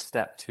taken this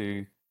step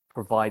to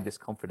provide this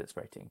confidence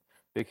rating,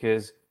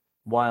 because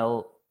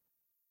while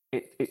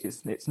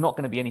it's not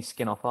going to be any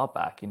skin off our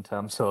back in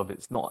terms of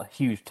it's not a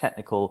huge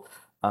technical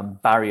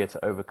barrier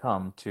to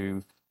overcome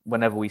to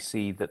whenever we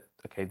see that,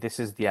 okay, this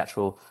is the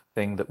actual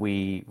thing that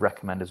we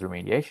recommend as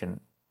remediation,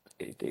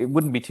 it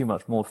wouldn't be too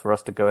much more for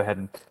us to go ahead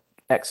and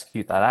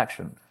execute that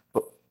action.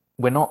 But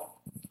we're not,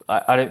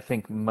 I don't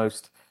think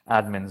most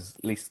admins,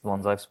 at least the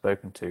ones I've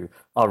spoken to,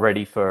 are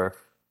ready for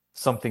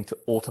something to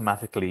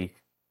automatically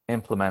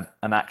implement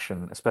an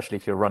action, especially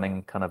if you're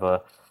running kind of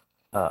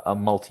a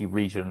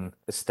multi-region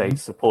estate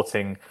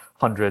supporting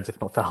hundreds, if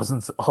not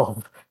thousands,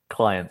 of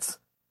clients.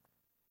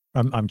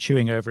 I'm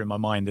chewing over in my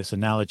mind this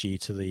analogy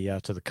to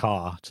the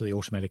car, to the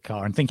automated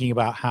car, and thinking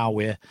about how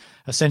we're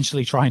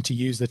essentially trying to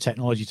use the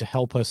technology to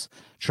help us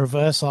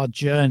traverse our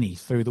journey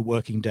through the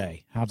working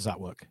day. How does that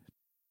work?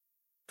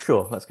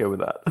 Sure, let's go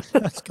with that.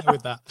 Let's go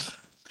with that.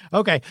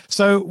 Okay,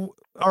 so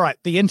all right,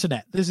 the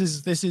internet. This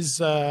is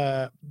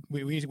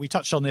we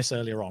touched on this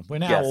earlier on. We're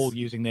now all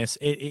using this.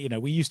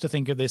 We used to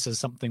think of this as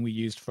something we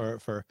used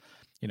for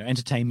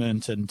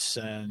entertainment and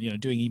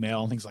doing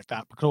email and things like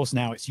that. Of course,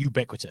 now it's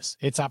ubiquitous.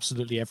 It's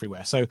absolutely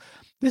everywhere. So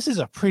this is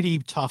a pretty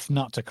tough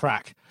nut to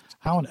crack.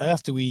 How on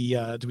earth do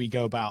we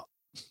go about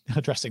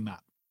addressing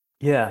that?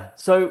 Yeah.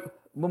 So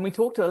when we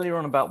talked earlier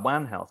on about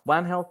WAN Health,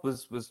 WAN Health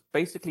was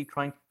basically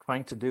trying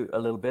to do a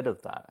little bit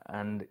of that,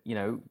 and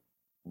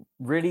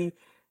really,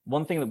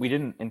 one thing that we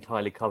didn't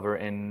entirely cover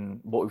in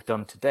what we've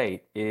done to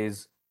date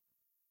is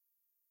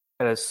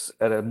at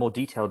a more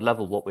detailed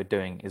level, what we're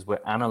doing is we're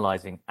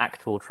analyzing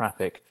actual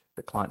traffic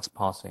that clients are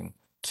passing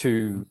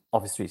to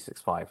Office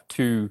 365,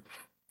 to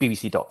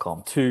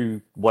BBC.com,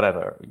 to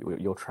whatever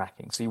you're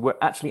tracking. So we're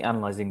actually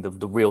analyzing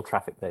the real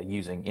traffic they're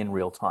using in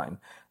real time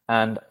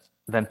and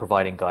then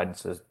providing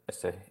guidance as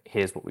to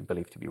here's what we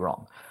believe to be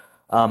wrong.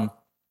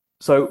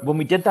 So when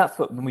we do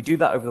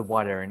that over the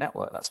wide area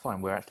network, that's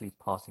fine. We're actually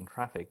passing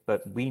traffic,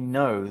 but we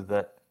know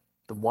that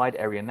the wide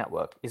area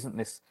network isn't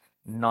this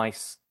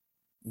nice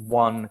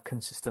one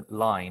consistent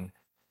line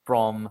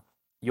from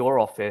your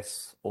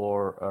office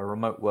or a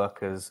remote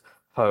worker's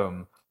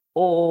home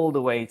all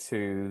the way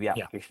to the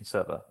application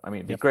server. I mean,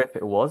 it'd be great if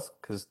it was,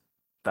 because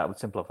that would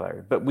simplify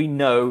it. But we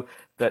know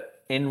that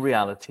in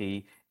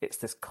reality, it's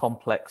this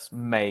complex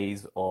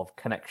maze of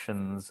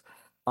connections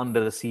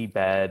under the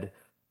seabed,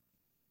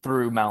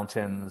 through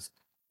mountains,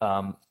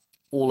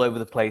 all over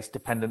the place,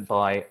 dependent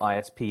by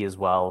ISP as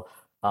well,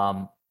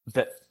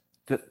 that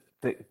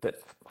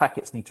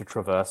packets need to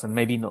traverse, and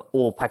maybe not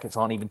all packets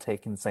aren't even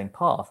taking the same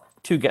path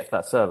to get to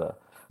that server.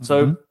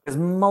 So there's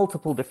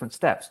multiple different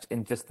steps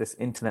in just this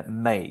internet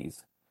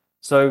maze.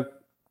 So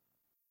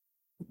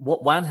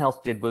what WAN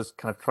Health did was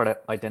kind of try to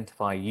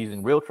identify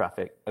using real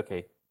traffic,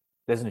 okay,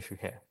 there's an issue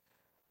here.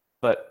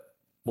 But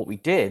what we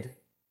did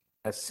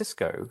as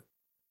Cisco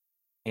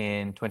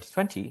in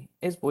 2020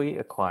 is we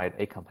acquired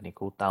a company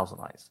called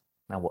ThousandEyes.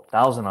 Now, what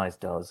ThousandEyes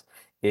does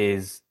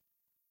is,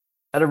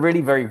 at a really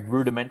very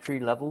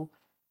rudimentary level,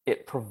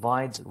 it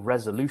provides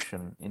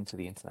resolution into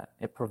the internet.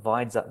 It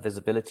provides that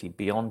visibility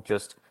beyond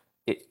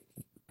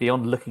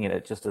looking at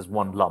it just as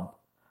one lump.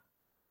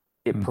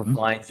 It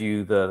provides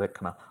you the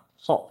kind of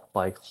hop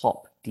by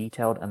hop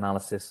detailed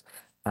analysis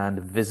and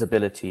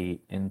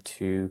visibility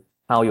into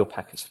how your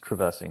packets are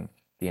traversing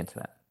the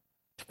internet,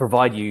 to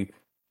provide you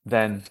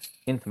then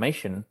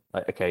information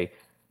like, okay,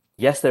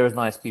 yes, there is an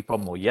ISP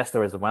problem, or yes,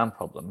 there is a WAN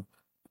problem,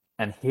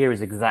 and here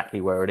is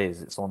exactly where it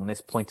is. It's on this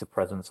point of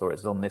presence, or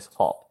it's on this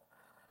hop.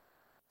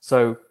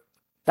 So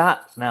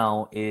that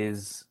now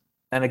is,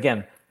 and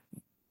again,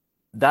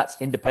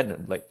 that's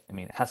independent.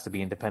 It has to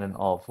be independent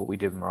of what we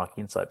did with Meraki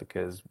Insight,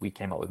 because we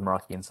came up with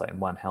Meraki Insight and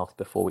WAN Health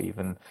before we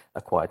even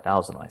acquired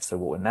ThousandEyes. So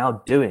what we're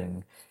now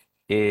doing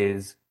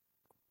is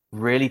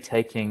really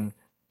taking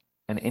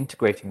and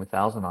integrating with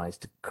ThousandEyes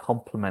to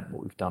complement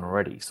what we've done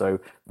already. So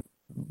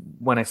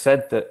when I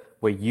said that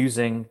we're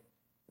using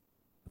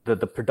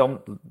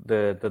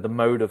the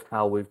mode of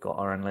how we've got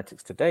our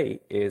analytics today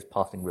is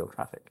passing real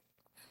traffic.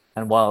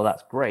 And while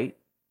that's great,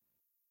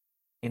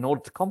 in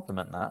order to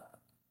complement that,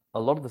 a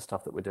lot of the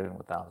stuff that we're doing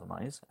with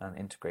ThousandEyes and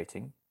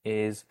integrating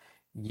is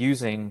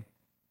using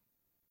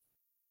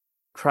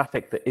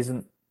traffic that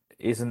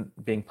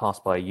isn't being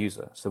passed by a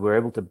user. So we're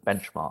able to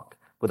benchmark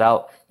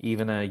without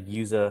even a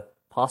user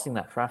passing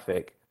that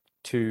traffic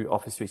to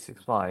Office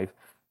 365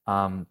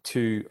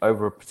 to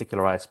over a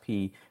particular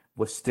ISP,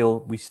 we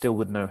still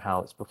would know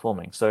how it's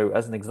performing. So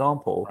as an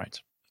example, Right.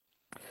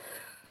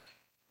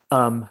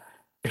 um,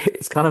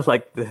 it's kind of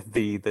like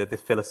the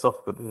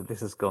philosophical. This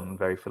has gone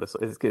very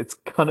philosophical. It's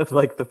kind of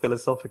like the Here we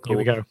philosophical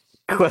go. Here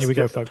we question.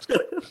 go, folks.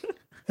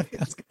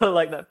 It's kind of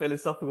like that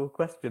philosophical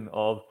question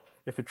of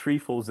if a tree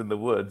falls in the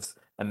woods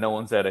and no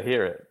one's there to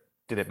hear it,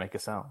 did it make a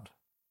sound?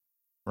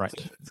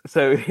 Right.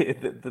 So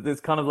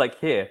it's kind of like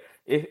here,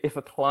 if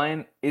a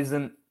client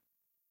isn't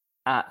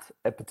at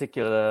a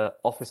particular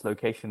office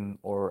location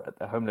or at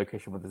a home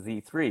location with a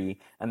Z3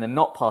 and they're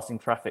not passing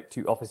traffic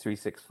to Office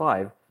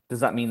 365,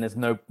 does that mean there's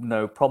no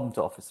problem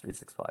to Office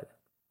 365?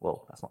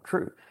 Well, that's not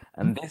true.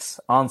 And this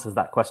answers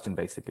that question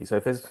basically. So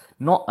if there's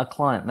not a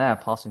client there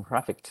passing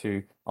traffic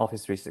to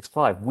Office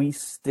 365, we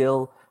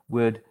still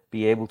would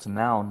be able to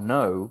now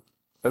know,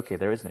 okay,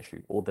 there is an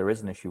issue, or there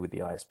is an issue with the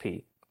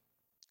ISP.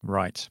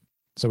 Right.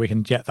 So we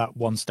can get that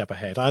one step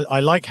ahead.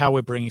 I like how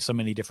we're bringing so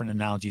many different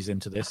analogies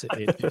into this.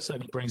 It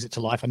certainly brings it to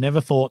life. I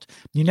never thought,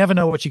 you never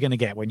know what you're going to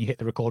get when you hit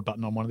the record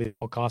button on one of these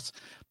podcasts.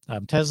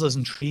 Teslas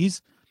and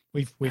trees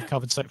we've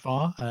covered so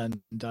far,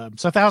 and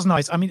so Thousand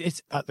Eyes. I mean,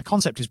 it's the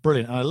concept is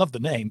brilliant, and I love the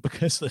name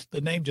because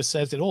the name just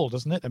says it all,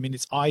 doesn't it? I mean,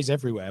 it's eyes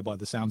everywhere by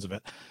the sounds of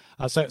it.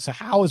 So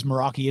how is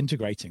Meraki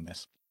integrating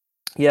this?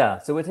 Yeah,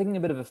 so we're taking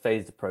a bit of a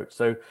phased approach.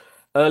 So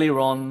earlier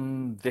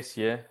on this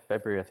year,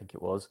 February, I think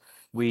it was,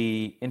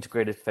 we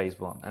integrated phase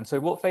one. And so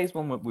what phase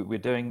one we're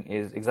doing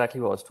is exactly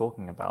what I was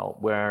talking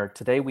about, where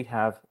today we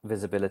have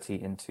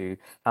visibility into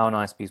how an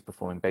ISP is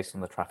performing based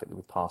on the traffic that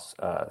we pass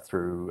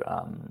through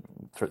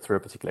a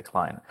particular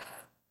client.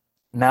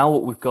 Now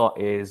what we've got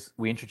is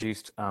we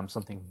introduced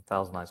something from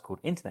Thousand Eyes called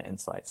Internet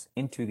Insights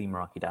into the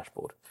Meraki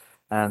dashboard.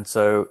 And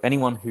so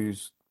anyone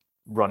who's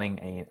running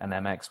an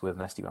MX with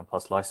an SD-WAN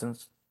Plus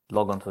license,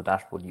 log onto the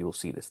dashboard, you will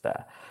see this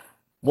there.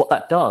 What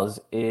that does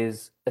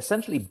is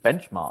essentially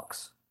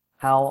benchmarks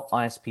how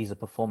ISPs are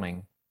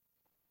performing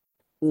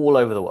all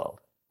over the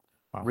world.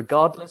 Wow.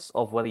 Regardless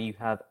of whether you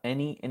have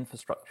any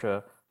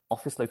infrastructure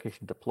office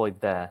location deployed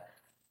there,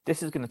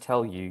 this is going to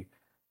tell you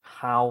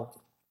how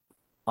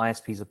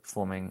ISPs are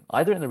performing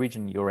either in the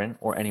region you're in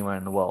or anywhere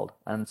in the world.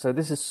 And so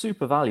this is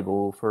super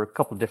valuable for a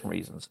couple of different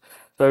reasons.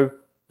 So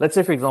let's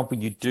say, for example,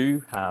 you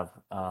do have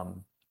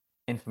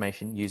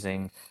information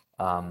using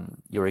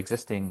your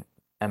existing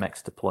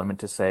MX deployment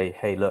to say,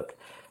 hey, look,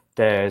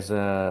 there's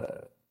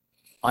a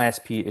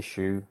ISP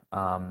issue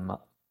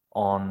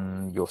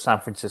on your San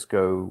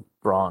Francisco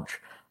branch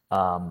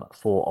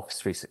for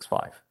Office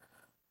 365.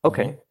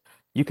 Okay,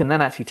 you can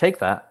then actually take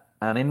that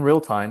and in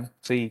real time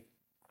see,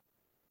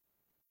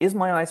 is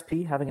my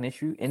ISP having an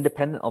issue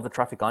independent of the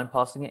traffic I'm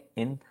passing it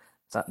in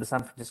the San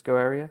Francisco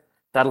area?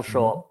 That'll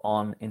show up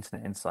on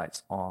Internet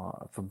Insights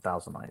from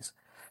Thousand Eyes.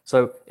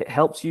 So it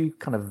helps you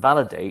kind of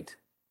validate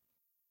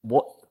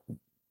what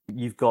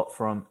you've got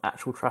from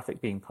actual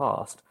traffic being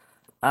passed,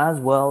 as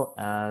well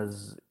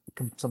as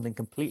something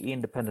completely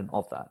independent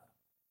of that.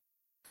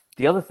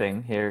 The other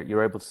thing here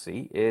you're able to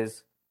see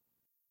is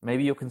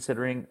maybe you're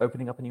considering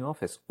opening up a new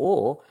office,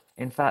 or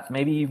in fact,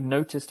 maybe you've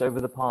noticed over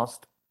the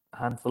past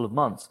handful of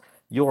months,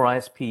 your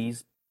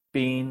ISP's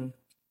been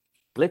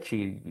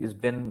glitchy, has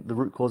been the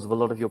root cause of a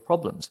lot of your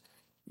problems.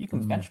 You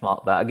can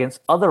benchmark that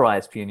against other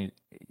ISPs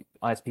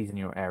in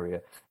your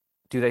area.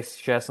 Do they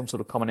share some sort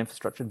of common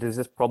infrastructure? Does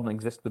this problem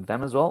exist with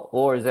them as well?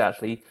 Or is it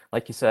actually,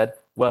 like you said,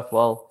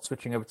 worthwhile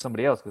switching over to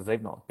somebody else because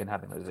they've not been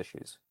having those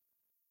issues?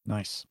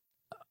 Nice.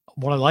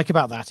 What I like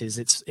about that is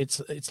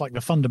it's like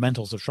the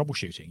fundamentals of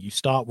troubleshooting. You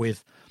start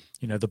with,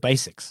 the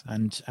basics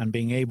and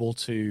being able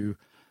to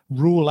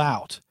rule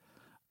out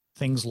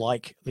things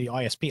like the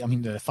ISP. I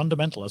mean, the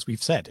fundamental, as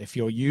we've said, if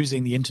you're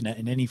using the internet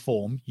in any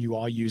form, you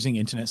are using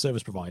internet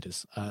service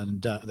providers,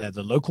 and they're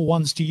the local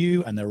ones to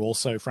you, and they're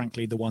also,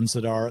 frankly, the ones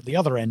that are at the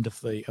other end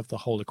of the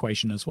whole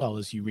equation as well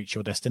as you reach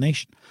your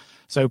destination.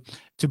 So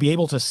to be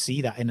able to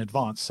see that in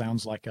advance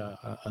sounds like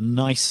a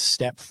nice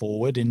step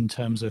forward in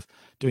terms of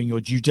doing your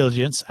due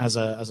diligence as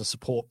a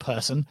support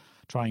person,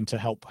 trying to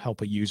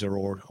help a user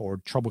or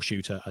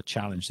troubleshoot a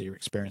challenge that you're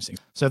experiencing.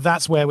 So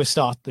that's where we're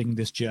starting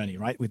this journey,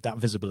 right? With that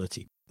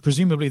visibility.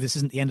 Presumably this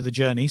isn't the end of the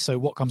journey. So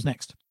what comes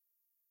next?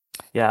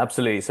 Yeah,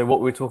 absolutely. So what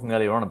we were talking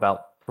earlier on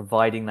about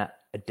providing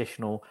that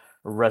additional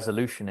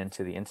resolution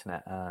into the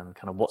internet and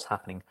kind of what's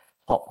happening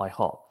hop by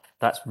hop.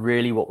 That's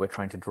really what we're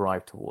trying to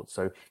drive towards.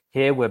 So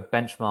here we're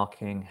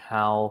benchmarking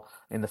how,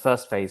 in the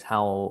first phase,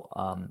 how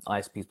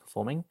ISP is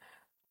performing.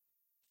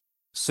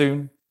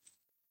 Soon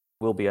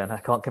will be, and I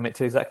can't commit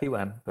to exactly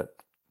when, but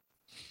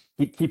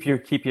keep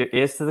your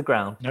ears to the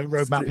ground. No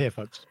roadmap here,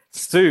 folks.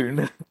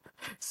 Soon,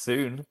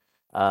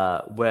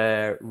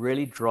 we're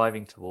really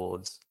driving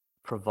towards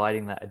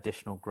providing that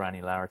additional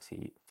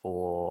granularity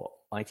for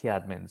IT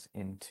admins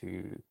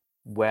into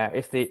where,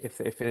 if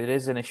it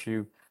is an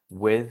issue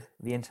with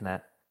the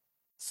internet,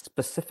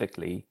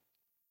 specifically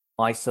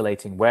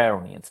isolating where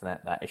on the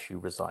internet that issue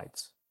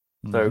resides.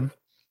 So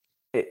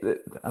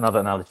another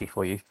analogy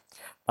for you.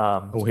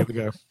 Um, Oh, here we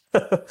go.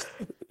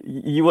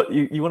 you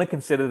want to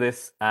consider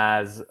this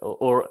as,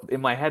 or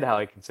in my head, how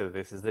I consider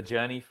this is the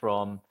journey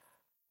from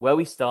where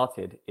we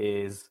started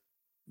is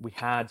we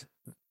had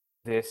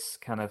this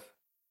kind of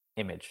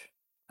image,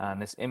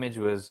 and this image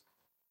was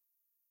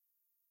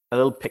a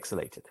little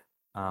pixelated.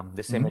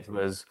 This Mhm. image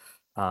was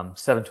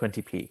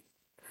 720p.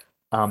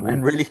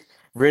 And Ooh.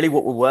 really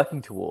what we're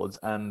working towards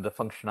and the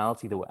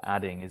functionality that we're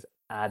adding is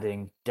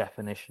adding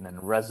definition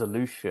and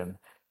resolution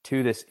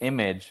to this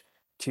image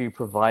to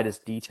provide us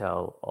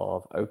detail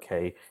of,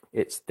 okay,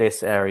 it's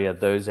this area,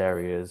 those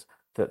areas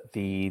that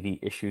the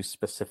issues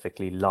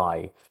specifically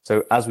lie.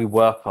 So as we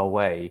work our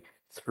way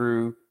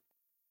through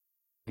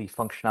the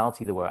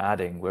functionality that we're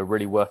adding, we're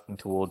really working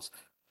towards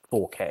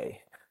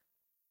 4K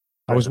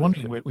I was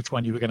wondering resolution. which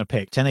one you were going to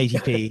pick,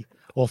 1080p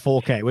or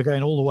 4K. We're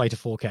going all the way to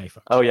 4K,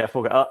 Oh folks. yeah,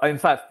 4K. In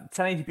fact,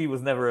 1080p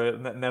was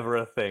never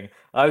a thing.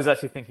 I was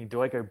actually thinking,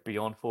 do I go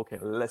beyond 4K?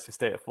 Let's just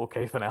stay at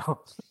 4K for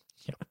now.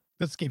 Yeah,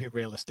 let's keep it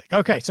realistic.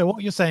 Okay, so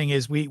what you're saying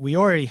is we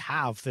already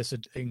have this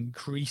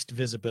increased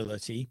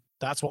visibility.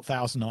 That's what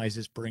Thousand Eyes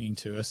is bringing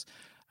to us.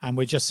 And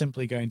we're just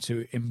simply going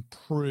to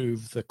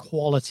improve the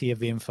quality of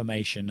the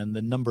information and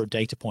the number of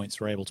data points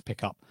we're able to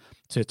pick up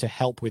to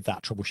help with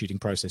that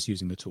troubleshooting process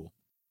using the tool.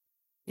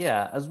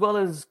 Yeah, as well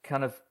as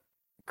kind of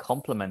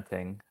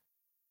complementing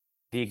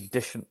the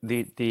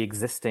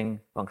existing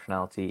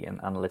functionality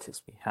and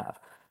analytics we have.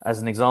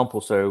 As an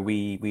example, so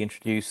we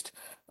introduced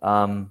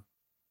the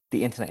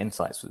Internet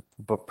Insights,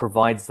 but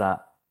provides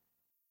that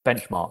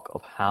benchmark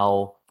of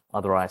how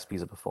other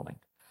ISPs are performing.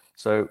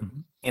 So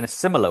Mhm. in a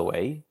similar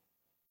way,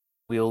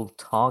 we'll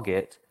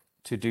target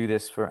to do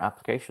this for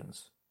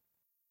applications.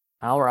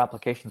 How are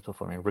applications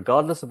performing?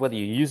 Regardless of whether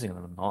you're using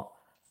them or not,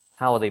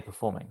 how are they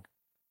performing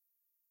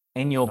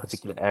in your Nice.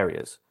 particular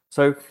areas?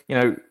 So,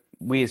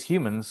 we as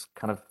humans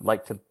kind of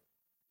like to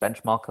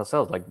benchmark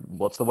ourselves. Like,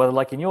 what's the weather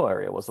like in your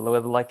area? What's the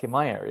weather like in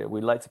my area?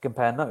 We like to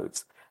compare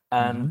notes.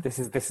 And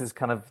Mhm. this is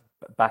kind of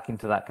back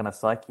into that kind of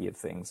psyche of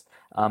things,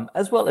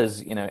 as well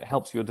as, it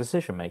helps your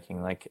decision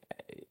making. Like,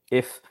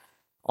 if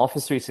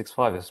Office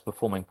 365 is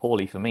performing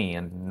poorly for me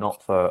and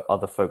not for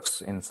other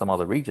folks in some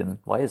other region,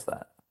 why is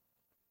that?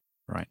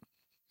 Right.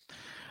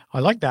 I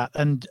like that,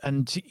 and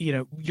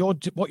you're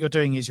what you're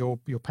doing is you're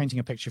painting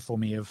a picture for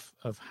me of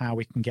how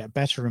we can get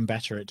better and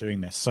better at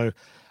doing this. So,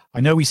 I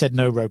know we said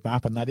no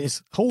roadmap, and that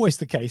is always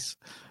the case.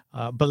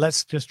 But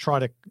let's just try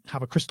to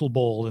have a crystal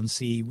ball and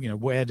see,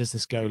 where does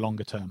this go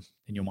longer term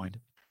in your mind?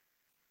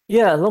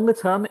 Yeah, longer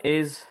term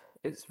is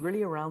it's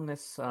really around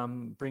this,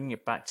 bringing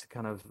it back to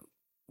kind of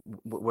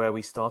where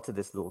we started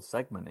this little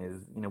segment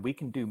is, we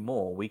can do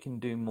more. We can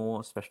do more,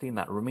 especially in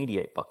that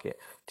remediate bucket,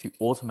 to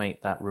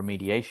automate that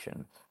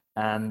remediation.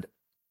 And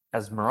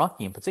as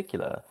Meraki in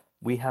particular,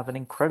 we have an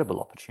incredible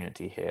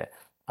opportunity here.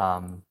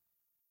 Um,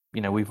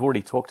 we've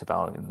already talked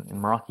about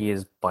Meraki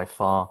is by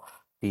far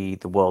the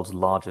world's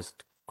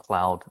largest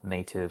cloud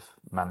native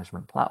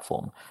management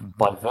platform. Hmm.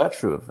 By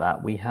virtue of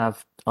that, we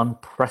have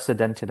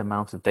unprecedented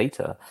amount of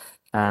data,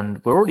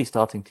 and we're already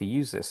starting to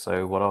use this.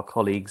 So what our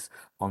colleagues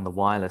on the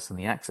wireless and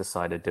the access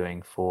side are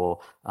doing for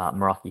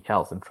Meraki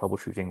Health and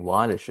troubleshooting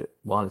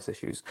wireless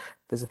issues,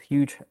 there's a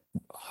huge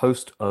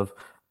host of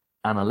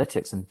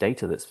analytics and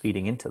data that's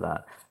feeding into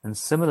that. And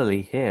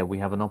similarly here, we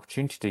have an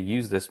opportunity to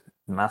use this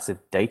massive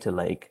data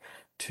lake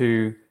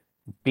to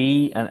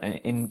be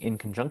in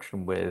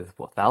conjunction with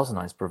what Thousand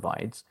Eyes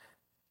provides,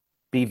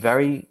 be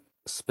very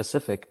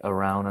specific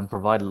around and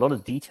provide a lot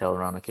of detail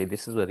around, okay,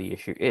 this is where the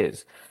issue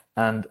is.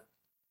 And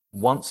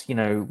once,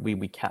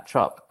 we catch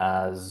up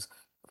as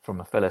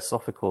from a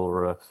philosophical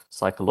or a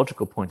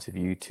psychological point of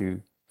view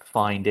to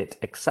find it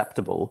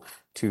acceptable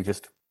to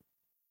just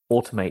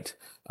automate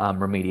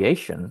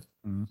remediation,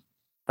 Mm.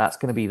 that's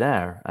going to be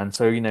there. And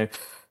so,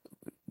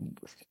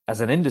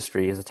 as an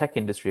industry, as a tech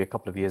industry, a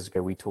couple of years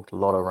ago, we talked a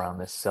lot around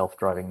this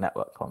self-driving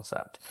network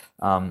concept.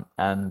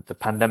 And the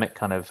pandemic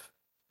kind of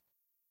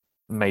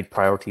made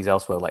priorities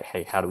elsewhere, like,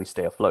 hey, how do we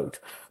stay afloat?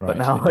 But Right,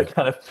 now, it like,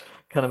 did.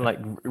 kind of like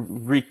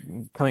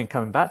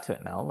coming back to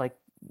it now, like,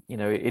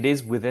 it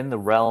is within the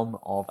realm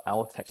of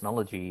our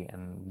technology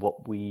and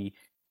what we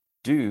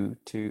do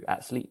to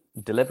actually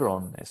deliver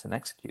on this and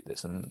execute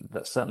this. And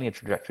that's certainly a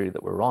trajectory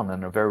that we're on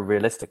and a very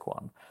realistic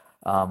one.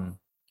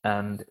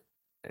 And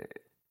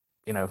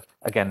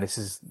again, this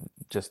is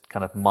just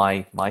kind of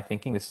my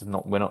thinking. This is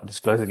not we're not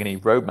disclosing any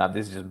roadmap.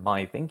 This is just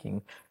my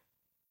thinking.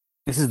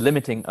 This is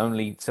limiting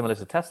only similar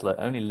to Tesla,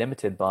 only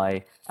limited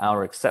by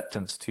our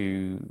acceptance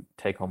to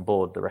take on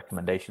board the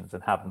recommendations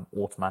and have them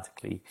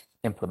automatically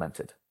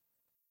implemented.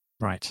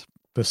 Right.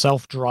 The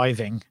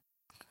self-driving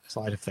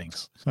side of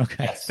things.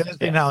 Okay, Yes, there's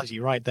the yes. analogy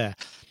right there.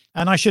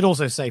 And I should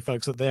also say,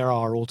 folks, that there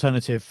are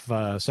alternative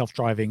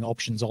self-driving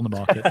options on the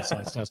market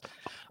besides Tesla.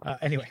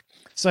 Anyway,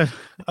 so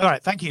all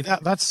right, thank you.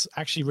 That's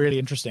actually really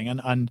interesting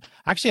and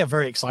actually a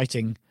very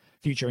exciting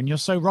future. And you're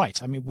so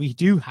right. I mean, we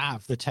do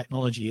have the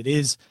technology. It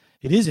is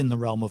in the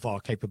realm of our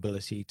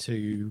capability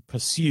to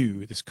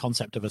pursue this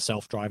concept of a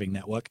self-driving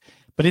network,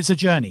 but it's a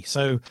journey.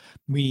 So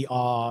we've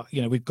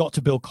got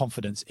to build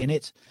confidence in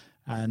it.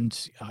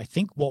 And I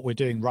think what we're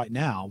doing right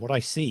now, what I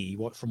see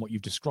from what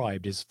you've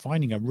described, is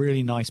finding a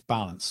really nice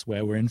balance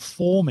where we're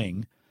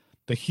informing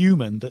the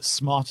human that's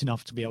smart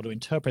enough to be able to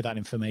interpret that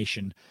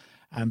information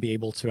and be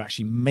able to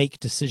actually make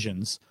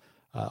decisions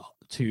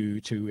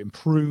to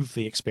improve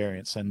the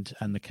experience and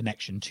the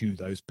connection to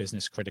those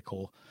business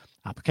critical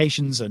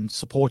applications and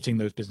supporting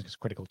those business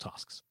critical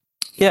tasks.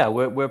 Yeah,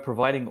 we're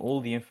providing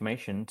all the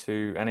information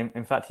to, and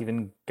in fact,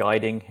 even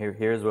guiding.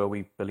 Here's where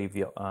we believe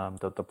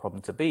the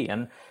problem to be.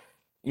 And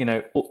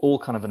all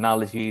kind of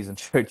analogies and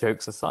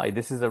jokes aside,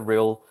 this is a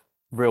real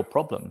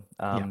problem.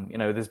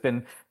 There's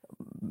been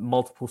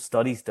multiple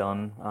studies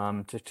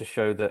done to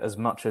show that as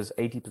much as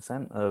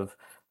 80% of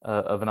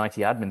an IT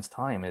admin's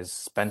time is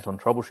spent on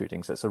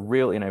troubleshooting. So it's a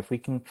real, if we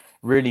can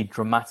really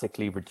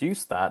dramatically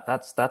reduce that,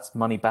 that's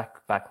money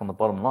back on the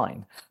bottom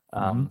line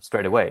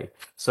straight away.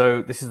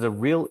 So this is a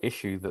real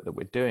issue that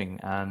we're doing,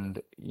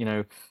 and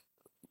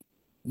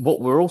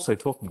what we're also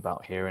talking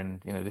about here, and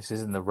this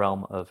is in the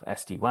realm of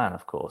SD-WAN,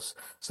 of course.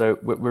 So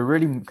we're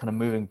really kind of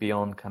moving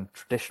beyond kind of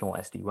traditional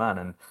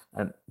SD-WAN,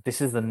 and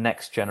this is the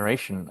next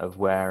generation of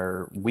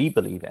where we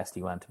believe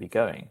SD-WAN to be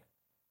going.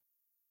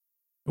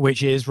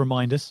 Which is,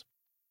 remind us.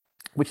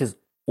 Which is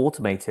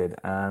automated,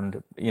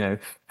 and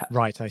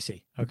Right, I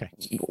see. Okay.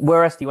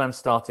 Where SD-WAN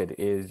started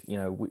is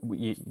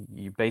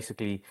you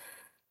basically,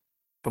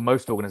 for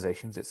most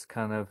organizations, it's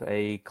kind of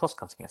a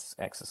cost-cutting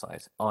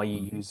exercise. Are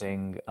you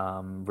using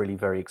really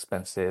very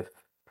expensive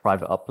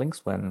private uplinks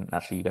when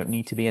actually you don't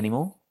need to be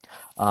anymore?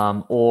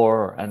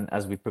 And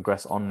as we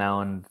progress on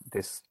now and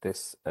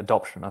this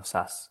adoption of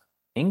SaaS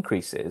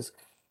increases,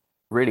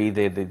 really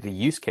the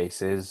use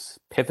case is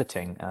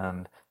pivoting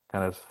and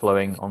kind of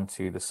flowing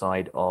onto the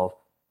side of,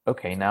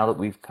 okay, now that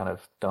we've kind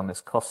of done this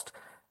cost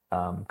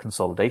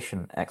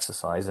consolidation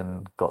exercise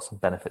and got some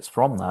benefits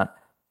from that,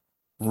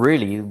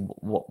 really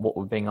what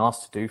we're being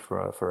asked to do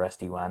for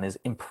SD-WAN is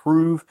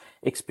improve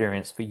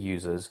experience for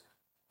users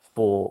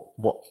for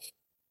what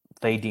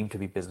they deem to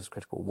be business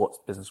critical, what's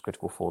business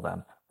critical for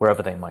them,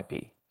 wherever they might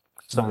be.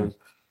 So,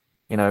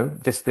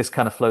 this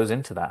kind of flows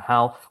into that.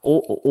 How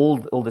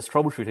all this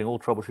troubleshooting, all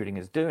troubleshooting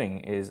is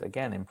doing is,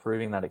 again,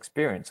 improving that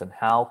experience. And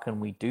how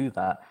can we do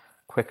that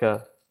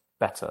quicker,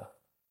 better?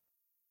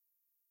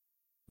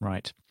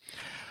 Right.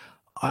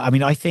 I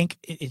mean, I think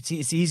it's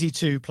easy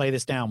to play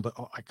this down, but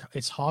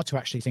it's hard to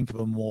actually think of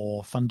a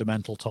more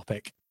fundamental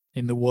topic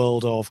in the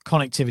world of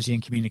connectivity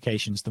and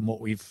communications than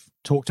what we've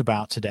talked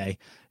about today.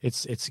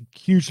 It's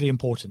hugely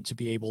important to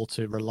be able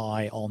to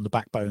rely on the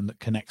backbone that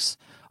connects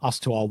us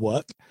to our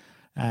work.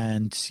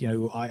 And,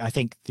 I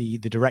think the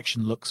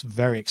direction looks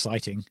very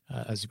exciting,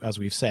 as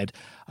we've said.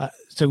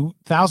 So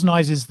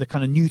ThousandEyes is the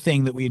kind of new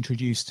thing that we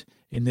introduced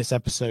in this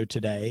episode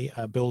today,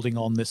 building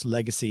on this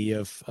legacy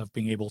of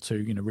being able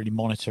to, really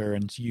monitor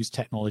and use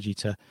technology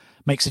to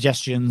make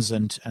suggestions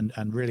and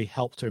really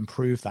help to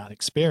improve that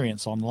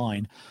experience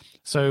online.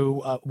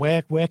 So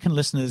where can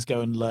listeners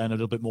go and learn a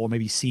little bit more,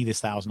 maybe see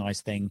this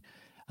ThousandEyes thing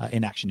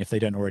in action if they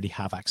don't already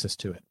have access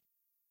to it?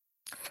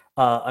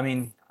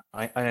 I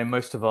know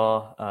most of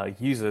our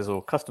users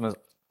or customers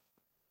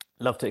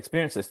love to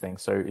experience this thing.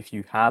 So if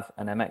you have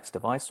an MX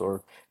device, or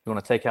if you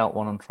want to take out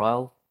one on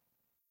trial,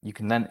 you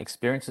can then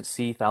experience it,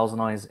 see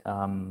ThousandEyes,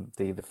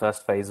 the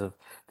first phase of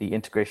the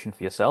integration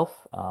for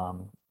yourself.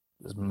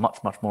 There's much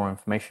more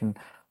information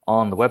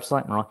on the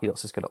website,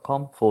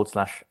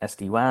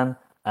 meraki.cisco.com/SD-WAN,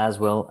 as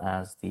well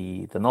as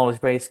the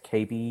knowledge base,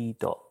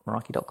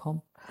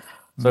 kb.meraki.com.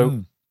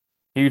 So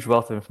huge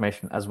wealth of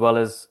information, as well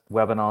as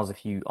webinars.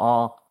 If you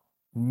are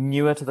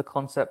newer to the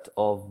concept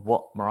of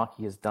what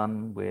Meraki has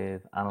done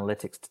with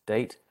analytics to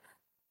date,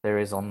 there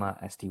is on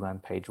that SD-WAN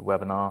page a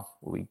webinar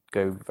where we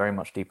go very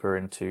much deeper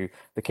into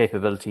the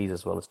capabilities,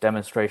 as well as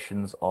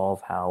demonstrations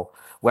of how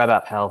web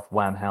app health,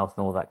 WAN health,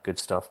 and all that good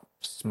stuff,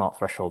 Smart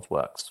Thresholds,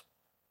 works.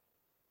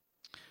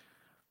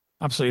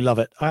 Absolutely love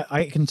it.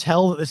 I can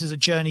tell that this is a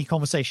journey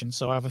conversation,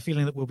 so I have a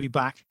feeling that we'll be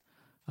back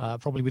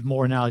probably with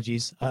more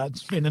analogies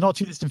in the not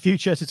too distant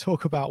future to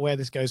talk about where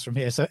this goes from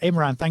here. So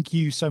Imran, thank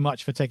you so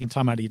much for taking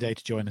time out of your day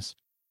to join us.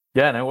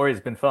 Yeah, no worries.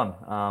 It's been fun.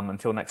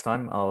 Until next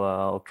time,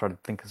 I'll try to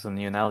think of some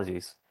new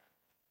analogies.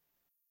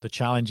 The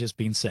challenge has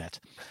been set.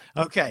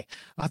 Okay.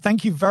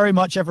 Thank you very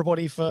much,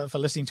 everybody, for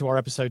listening to our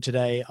episode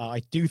today.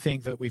 I do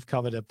think that we've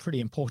covered a pretty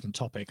important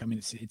topic. I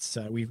mean,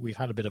 we've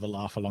had a bit of a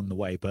laugh along the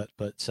way, but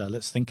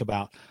let's think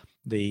about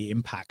the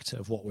impact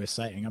of what we're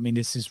saying. I mean,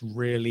 this is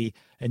really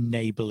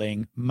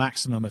enabling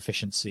maximum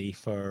efficiency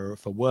for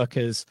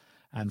workers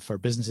and for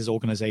businesses,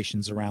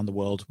 organizations around the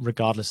world,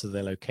 regardless of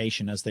their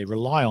location, as they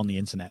rely on the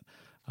internet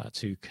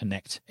to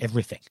connect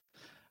everything.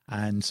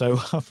 And so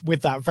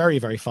with that very,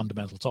 very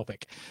fundamental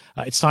topic,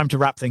 it's time to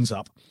wrap things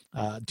up.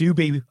 Do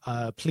be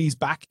please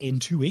back in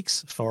 2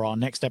 weeks for our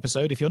next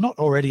episode. If you're not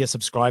already a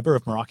subscriber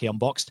of Meraki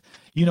Unboxed,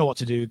 you know what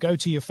to do. Go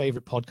to your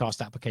favorite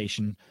podcast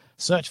application,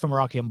 search for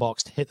Meraki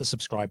Unboxed, hit the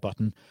subscribe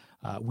button.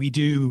 We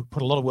do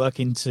put a lot of work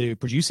into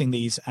producing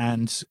these,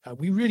 and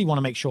we really want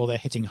to make sure they're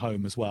hitting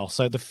home as well.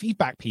 So the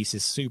feedback piece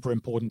is super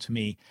important to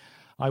me.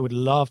 I would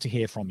love to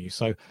hear from you.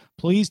 So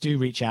please do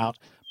reach out.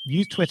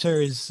 use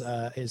Twitter is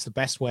the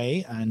best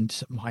way,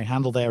 and my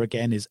handle there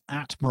again is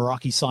at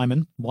Meraki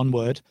Simon, one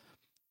word.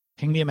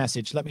 Ping me a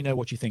message. Let me know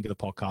what you think of the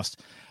podcast.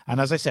 And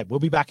as I said, we'll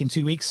be back in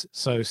 2 weeks.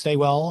 So stay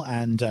well,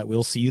 and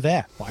we'll see you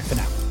there. Bye for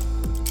now.